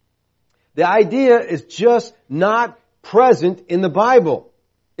 The idea is just not present in the Bible.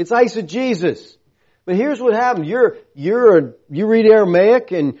 It's eisegesis. But here's what happens. You read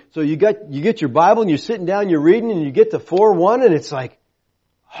Aramaic, and so you get your Bible and you're sitting down, you're reading, and you get to 4:1, and it's like,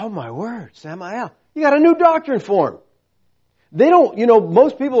 oh my word, Samael. You got a new doctrine form. They don't,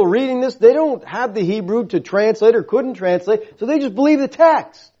 most people are reading this, they don't have the Hebrew to translate or couldn't translate, so they just believe the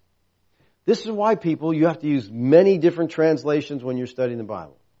text. This is why you have to use many different translations when you're studying the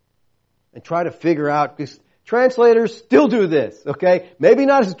Bible. And try to figure out, because translators still do this, okay? Maybe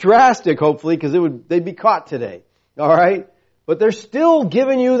not as drastic, hopefully, because they'd be caught today. Alright? But they're still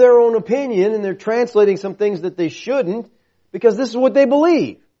giving you their own opinion, and they're translating some things that they shouldn't, because this is what they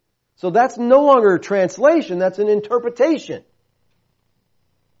believe. So that's no longer a translation, that's an interpretation.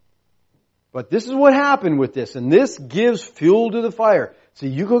 But this is what happened with this, and this gives fuel to the fire. So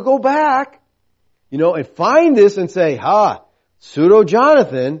you could go back, and find this and say,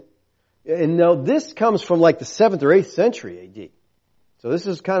 Pseudo-Jonathan. And now this comes from like the 7th or 8th century AD. So this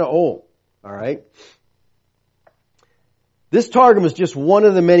is kind of old. Alright? This Targum is just one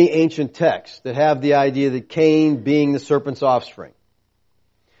of the many ancient texts that have the idea that Cain being the serpent's offspring.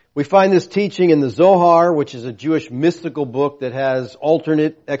 We find this teaching in the Zohar, which is a Jewish mystical book that has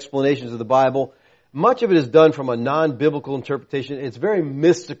alternate explanations of the Bible. Much of it is done from a non-biblical interpretation. It's very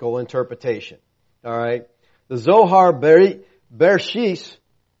mystical interpretation. Alright? The Zohar Bereshis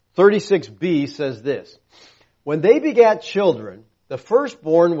 36b says this. When they begat children, the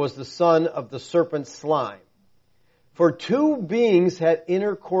firstborn was the son of the serpent's slime. For two beings had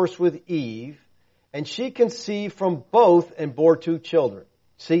intercourse with Eve, and she conceived from both and bore two children.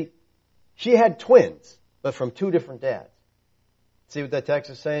 See, she had twins, but from two different dads. See what that text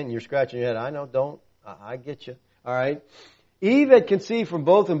is saying? You're scratching your head. I know, don't. I get you. Alright. Eve had conceived from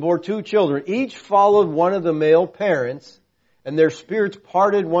both and bore two children. Each followed one of the male parents, and their spirits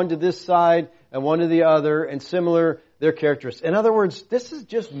parted, one to this side and one to the other, and similar their characteristics. In other words, this is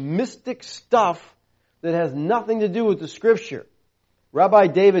just mystic stuff that has nothing to do with the Scripture. Rabbi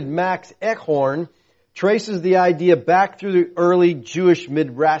David Max Eckhorn traces the idea back through the early Jewish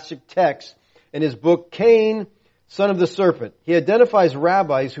Midrashic texts in his book, Cain, Son of the Serpent. He identifies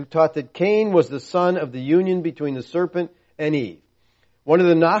rabbis who taught that Cain was the son of the union between the serpent and Eve. One of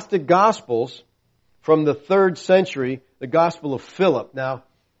the Gnostic Gospels from the 3rd century, the Gospel of Philip. Now,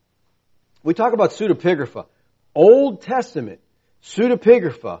 we talk about pseudepigrapha. Old Testament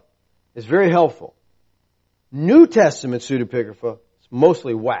pseudepigrapha is very helpful. New Testament pseudepigrapha is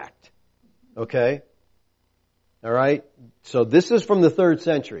mostly whacked. Okay? Alright? So this is from the 3rd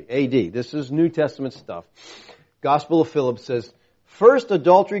century AD. This is New Testament stuff. Gospel of Philip says, first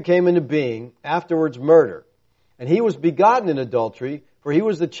adultery came into being, afterwards murder. And he was begotten in adultery, for he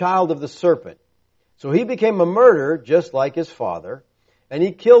was the child of the serpent. So he became a murderer, just like his father, and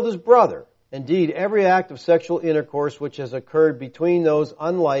he killed his brother. Indeed, every act of sexual intercourse which has occurred between those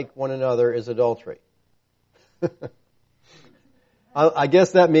unlike one another is adultery. I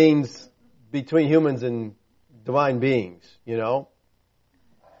guess that means between humans and divine beings, you know?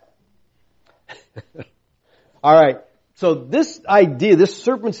 All right. So this idea, this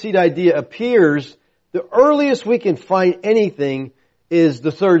serpent seed idea appears, the earliest we can find anything is the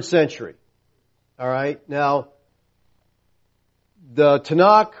 3rd century. All right. Now, the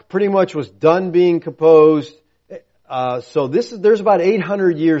Tanakh pretty much was done being composed. So there's about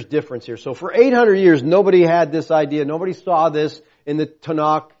 800 years difference here. So for 800 years, nobody had this idea. Nobody saw this in the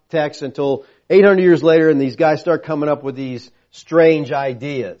Tanakh text until 800 years later, and these guys start coming up with these strange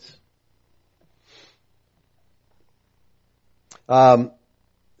ideas. A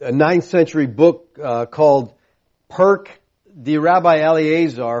 9th century book called Perk de Rabbi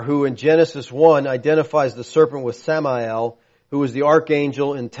Eleazar, who in Genesis 1 identifies the serpent with Samael, who was the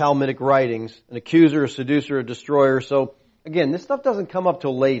archangel in Talmudic writings, an accuser, a seducer, a destroyer. So, again, this stuff doesn't come up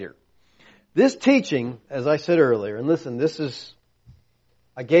till later. This teaching, as I said earlier, and listen,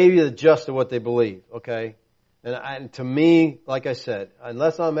 I gave you the gist of what they believe, okay? And to me, like I said,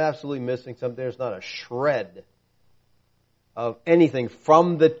 unless I'm absolutely missing something, there's not a shred of anything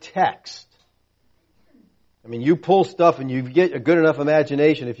from the text. I mean, you pull stuff and you get a good enough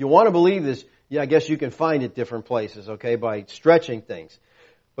imagination. If you want to believe this, yeah, I guess you can find it different places, okay, by stretching things.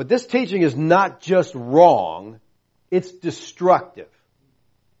 But this teaching is not just wrong, it's destructive,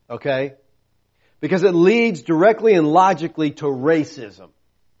 okay? Because it leads directly and logically to racism.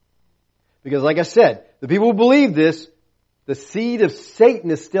 Because like I said, the people who believe this, the seed of Satan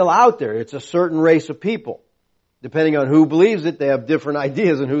is still out there. It's a certain race of people. Depending on who believes it, they have different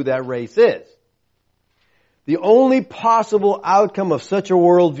ideas on who that race is. The only possible outcome of such a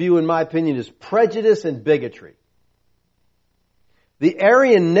worldview, in my opinion, is prejudice and bigotry. The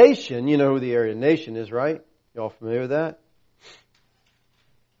Aryan nation, you know who the Aryan nation is, right? You all familiar with that?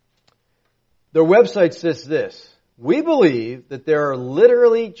 Their website says this: we believe that there are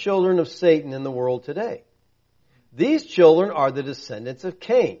literally children of Satan in the world today. These children are the descendants of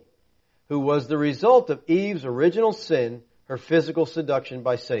Cain, who was the result of Eve's original sin, her physical seduction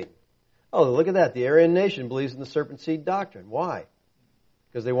by Satan. Oh, look at that. The Aryan nation believes in the serpent seed doctrine. Why?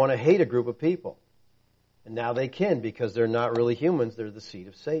 Because they want to hate a group of people. And now they can, because they're not really humans. They're the seed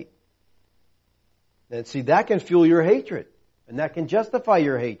of Satan. And see, that can fuel your hatred. And that can justify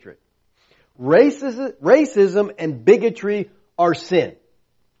your hatred. Racism and bigotry are sin.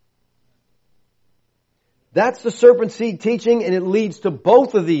 That's the serpent seed teaching, and it leads to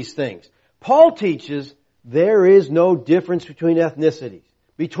both of these things. Paul teaches there is no difference between ethnicities,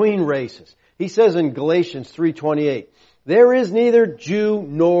 between races. He says in Galatians 3:28, there is neither Jew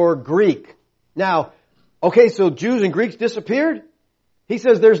nor Greek. Now, okay, so Jews and Greeks disappeared? He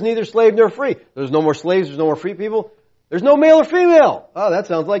says there's neither slave nor free. There's no more slaves, there's no more free people. There's no male or female. Oh, that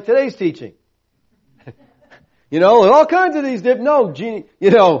sounds like today's teaching. All kinds of these no,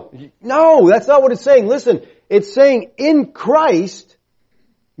 that's not what it's saying. Listen, it's saying in Christ,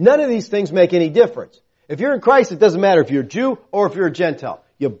 none of these things make any difference. If you're in Christ, it doesn't matter if you're a Jew or if you're a Gentile.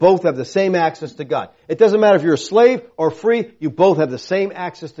 You both have the same access to God. It doesn't matter if you're a slave or free. You both have the same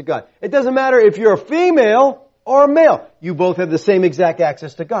access to God. It doesn't matter if you're a female or a male. You both have the same exact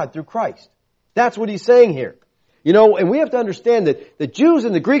access to God through Christ. That's what he's saying here. And we have to understand that the Jews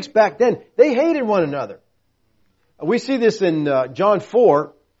and the Greeks back then, they hated one another. We see this in John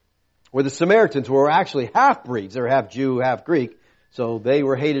 4, where the Samaritans were actually half-breeds. They were half Jew, half Greek. So they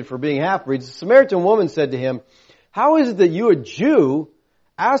were hated for being half-breeds. The Samaritan woman said to him, how is it that you, a Jew,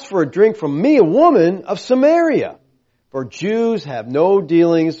 ask for a drink from me, a woman of Samaria? For Jews have no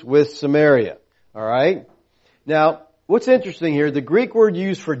dealings with Samaria. All right? Now, what's interesting here, the Greek word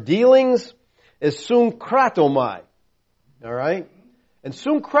used for dealings is sunkratomai. All right? And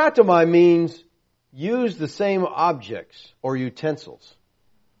sunkratomai means use the same objects or utensils.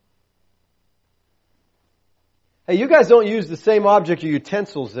 Hey, you guys don't use the same object or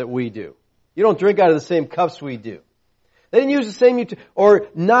utensils that we do. You don't drink out of the same cups we do. They didn't use the same, or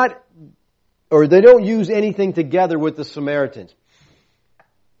they don't use anything together with the Samaritans.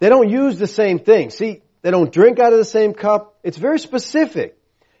 They don't use the same thing. See, they don't drink out of the same cup. It's very specific.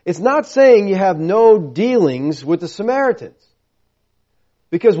 It's not saying you have no dealings with the Samaritans.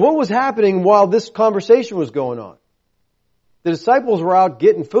 Because what was happening while this conversation was going on? The disciples were out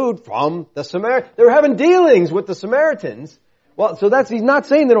getting food from the Samaritans. They were having dealings with the Samaritans. Well, so he's not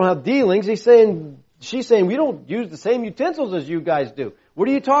saying they don't have dealings. She's saying, we don't use the same utensils as you guys do. What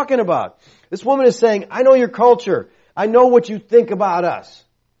are you talking about? This woman is saying, I know your culture. I know what you think about us.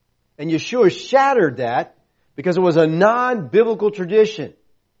 And Yeshua shattered that because it was a non-biblical tradition.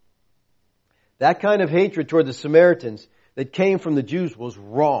 That kind of hatred toward the Samaritans that came from the Jews was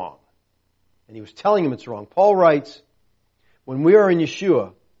wrong. And he was telling them it's wrong. Paul writes, when we are in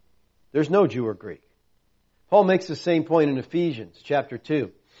Yeshua, there's no Jew or Greek. Paul makes the same point in Ephesians chapter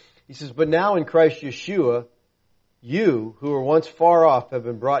 2. He says, but now in Christ Yeshua, you who were once far off have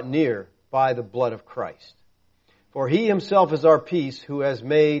been brought near by the blood of Christ. For he himself is our peace, who has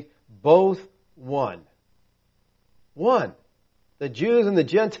made both one. One. The Jews and the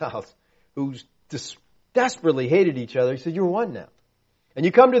Gentiles who desperately hated each other. He said, you're one now. And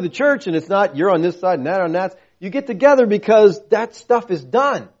you come to the church and it's not you're on this side and that on that. You get together because that stuff is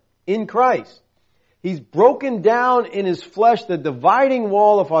done in Christ. He's broken down in His flesh the dividing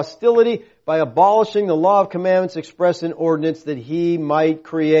wall of hostility by abolishing the law of commandments expressed in ordinance that He might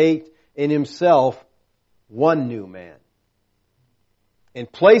create in Himself one new man. In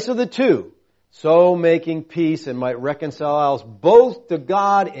place of the two, so making peace and might reconcile us both to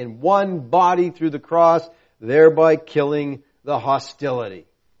God in one body through the cross, thereby killing the hostility.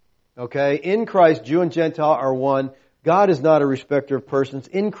 Okay? In Christ, Jew and Gentile are one. God is not a respecter of persons.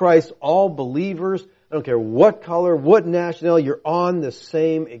 In Christ, all believers, I don't care what color, what nationality, you're on the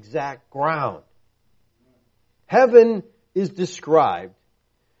same exact ground. Heaven is described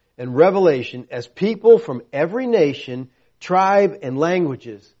in Revelation as people from every nation, tribe, and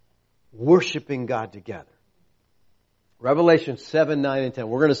languages worshiping God together. Revelation 7, 9, and 10.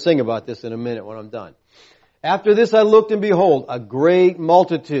 We're going to sing about this in a minute when I'm done. After this I looked, and behold, a great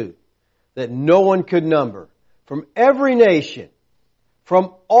multitude that no one could number, from every nation,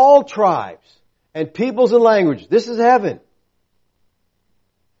 from all tribes and peoples and languages. This is heaven.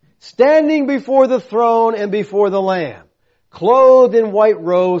 Standing before the throne and before the Lamb, clothed in white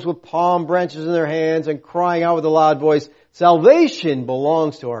robes with palm branches in their hands, and crying out with a loud voice, salvation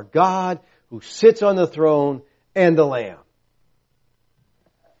belongs to our God who sits on the throne and the Lamb.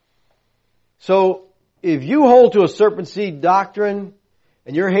 So, if you hold to a serpent seed doctrine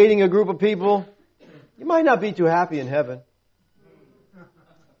and you're hating a group of people, you might not be too happy in heaven.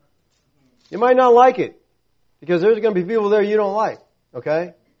 You might not like it because there's going to be people there you don't like,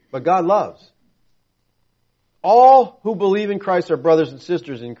 okay? But God loves. All who believe in Christ are brothers and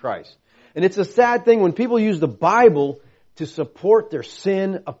sisters in Christ. And it's a sad thing when people use the Bible to support their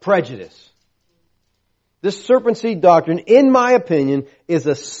sin of prejudice. This serpent seed doctrine, in my opinion, is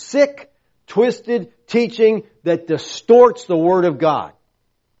a sick, twisted teaching that distorts the Word of God.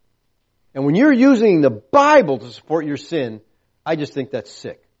 And when you're using the Bible to support your sin, I just think that's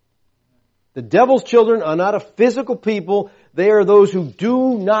sick. The devil's children are not a physical people. They are those who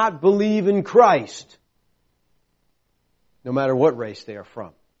do not believe in Christ, no matter what race they are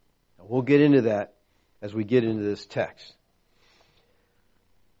from. And we'll get into that as we get into this text.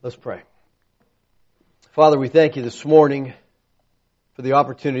 Let's pray. Father, we thank you this morning for the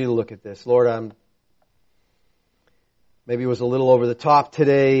opportunity to look at this. Lord, maybe it was a little over the top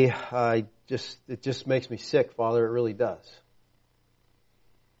today. It just makes me sick, Father. It really does.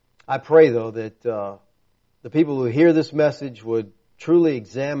 I pray, though, that the people who hear this message would truly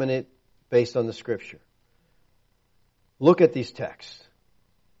examine it based on the Scripture. Look at these texts.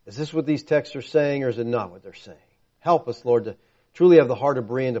 Is this what these texts are saying, or is it not what they're saying? Help us, Lord, to truly have the heart of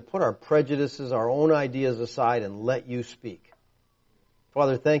Brian, to put our prejudices, our own ideas aside, and let you speak.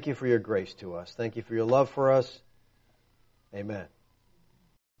 Father, thank you for your grace to us. Thank you for your love for us. Amen.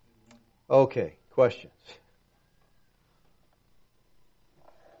 Okay, questions?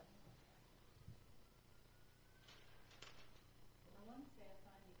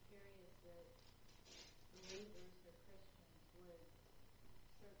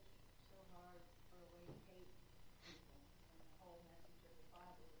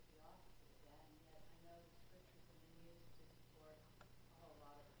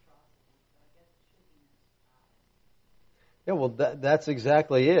 Yeah, well, that's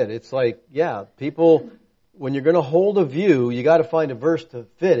exactly it. It's like, people, when you're going to hold a view, you got to find a verse to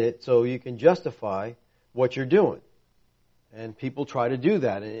fit it so you can justify what you're doing. And people try to do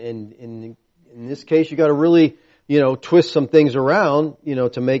that. And in this case, you got to really, twist some things around,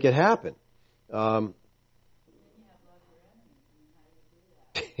 to make it happen. All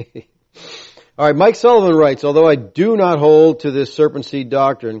right, Mike Sullivan writes, although I do not hold to this serpent seed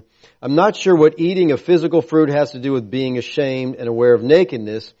doctrine, I'm not sure what eating a physical fruit has to do with being ashamed and aware of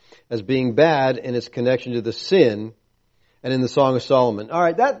nakedness as being bad in its connection to the sin and in the Song of Solomon. All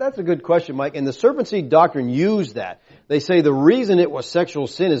right, that's a good question, Mike. And the serpent seed doctrine used that. They say the reason it was sexual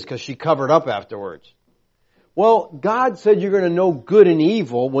sin is because she covered up afterwards. Well, God said you're going to know good and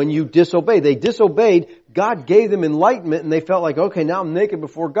evil when you disobey. They disobeyed. God gave them enlightenment and they felt like, okay, now I'm naked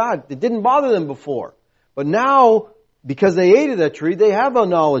before God. It didn't bother them before. But now, because they ate of that tree, they have a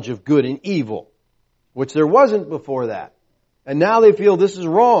knowledge of good and evil, which there wasn't before that. And now they feel this is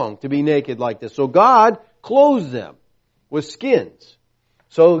wrong to be naked like this. So God clothes them with skins.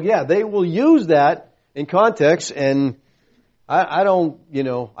 So yeah, they will use that in context, and I don't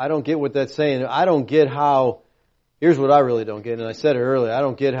get what that's saying. I don't get how, here's what I really don't get, and I said it earlier, I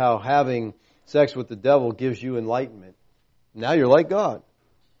don't get how having sex with the devil gives you enlightenment. Now you're like God.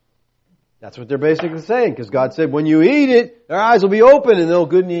 That's what they're basically saying, because God said when you eat it, their eyes will be open and they'll know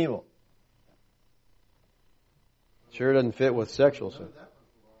good and evil. Sure doesn't fit with sexual sin.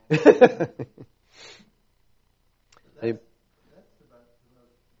 Hey.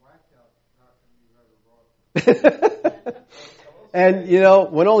 And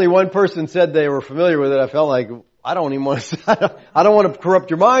when only one person said they were familiar with it, I felt like I don't want to corrupt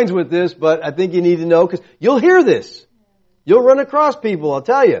your minds with this, but I think you need to know, because you'll hear this. You'll run across people, I'll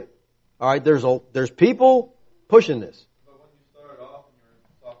tell you. All right, there's people pushing this. But when you started off and you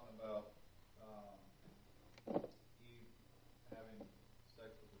were talking about Eve having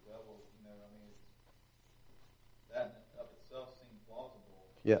sex with the devil, that in of itself seemed plausible.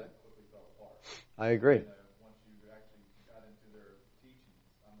 Yeah. That quickly fell apart. I agree. Once you actually got into their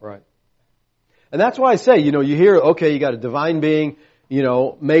teachings. Right. And that's why I say, you hear, okay, you got a divine being,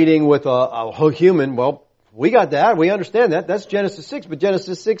 mating with a whole human. Well, we got that. We understand that. That's Genesis 6. But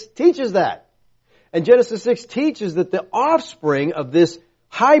Genesis 6 teaches that. And Genesis 6 teaches that the offspring of this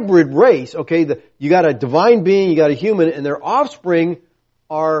hybrid race, okay, you got a divine being, you got a human, and their offspring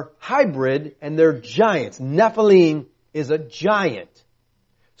are hybrid, and they're giants. Nephilim is a giant.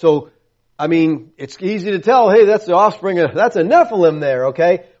 So, it's easy to tell, hey, that's the offspring that's a Nephilim there,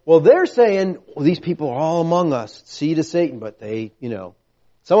 okay? Well, they're saying, these people are all among us, seed of Satan, but they,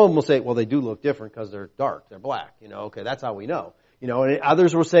 some of them will say, well, they do look different because they're dark, they're black, okay, that's how we know. And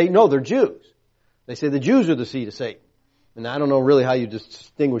others will say, no, they're Jews. They say the Jews are the seed of Satan. And I don't know really how you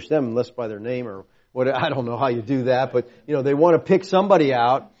distinguish them unless by their name or what, I don't know how you do that, but, they want to pick somebody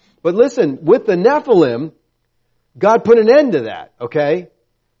out. But listen, with the Nephilim, God put an end to that, okay?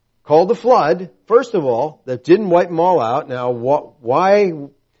 Called the flood, first of all, that didn't wipe them all out. Now, why?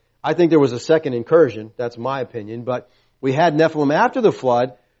 I think there was a second incursion. That's my opinion. But we had Nephilim after the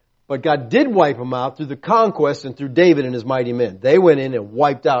flood, but God did wipe them out through the conquest and through David and his mighty men. They went in and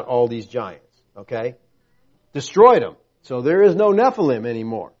wiped out all these giants. Okay? Destroyed them. So there is no Nephilim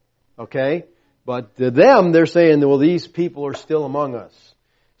anymore. Okay? But to them, they're saying, well, these people are still among us.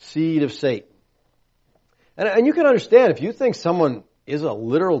 Seed of Satan. And you can understand, if you think someone is a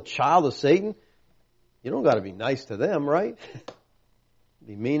literal child of Satan, you don't got to be nice to them, right?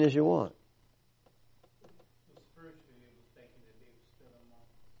 Be mean as you want.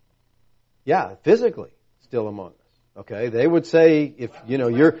 Yeah, physically still among us. Okay, they would say if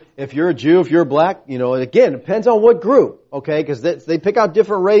you're a Jew, if you're black, again, it depends on what group. Okay, because they pick out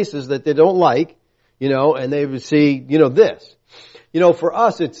different races that they don't like, and they would see, this. For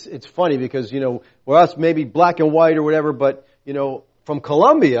us, it's funny because for us maybe black and white or whatever, but from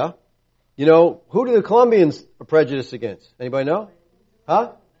Colombia, who do the Colombians are prejudiced against? Anybody know?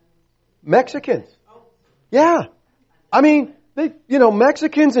 Huh? Mexicans. Yeah.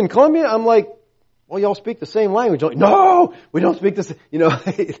 Mexicans in Colombia, I'm like, well, y'all speak the same language. No, we don't speak the same.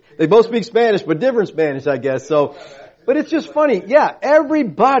 They both speak Spanish, but different Spanish, I guess. So, but it's just funny. Yeah,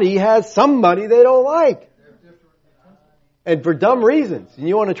 everybody has somebody they don't like. And for dumb reasons. And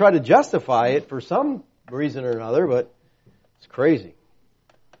you want to try to justify it for some reason or another, but it's crazy.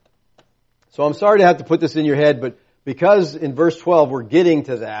 So I'm sorry to have to put this in your head, but because in verse 12 we're getting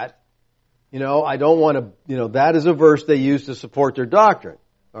to that, I don't want to, that is a verse they use to support their doctrine.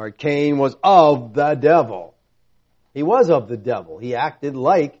 All right, Cain was of the devil. He was of the devil. He acted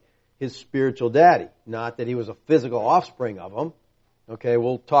like his spiritual daddy, not that he was a physical offspring of him. Okay,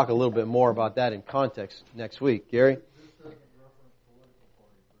 we'll talk a little bit more about that in context next week. Gary? Just a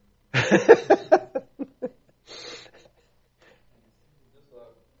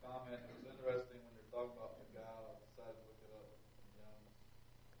comment. It was interesting when you're talking about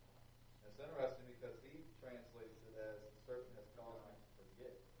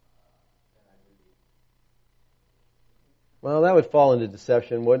Well, that would fall into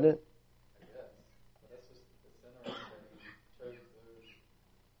deception, wouldn't it? I guess. But that's just the sinner that he chose those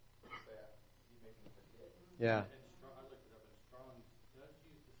that he made them forget. Yeah. And I looked it up in Strong's. Does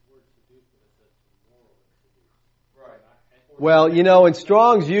use this word seduce, but it says to morally seduce. Right. Well, you know, and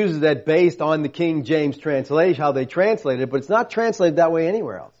Strong's uses that based on the King James translation, how they translate it, but it's not translated that way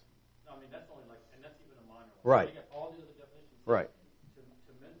anywhere else. No, I mean that's only like, and that's even a minor one. Right. So you got all the other definitions. Right.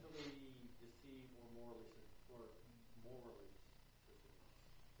 To mentally deceive or morally seduce.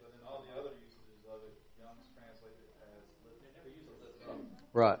 So then all the other usages of it, Young's translated as lift. They never use a lift up.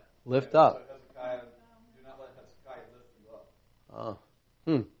 Right. Lift up. So Hezekiah, do not let Hezekiah lift you up.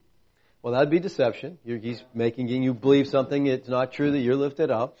 Well, that'd be deception. He's making you believe something it's not true, that you're lifted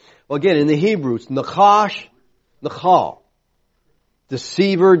up. Well, again, in the Hebrew, it's nakash, nakal.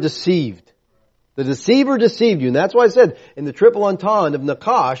 Deceiver, deceived. The deceiver deceived you. And that's why I said in the triple entendre of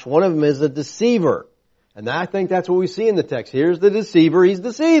nakash, one of them is a deceiver. And I think that's what we see in the text. Here's the deceiver, he's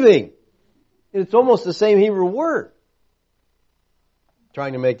deceiving. It's almost the same Hebrew word.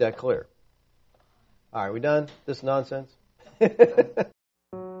 Trying to make that clear. All right, we done? This nonsense?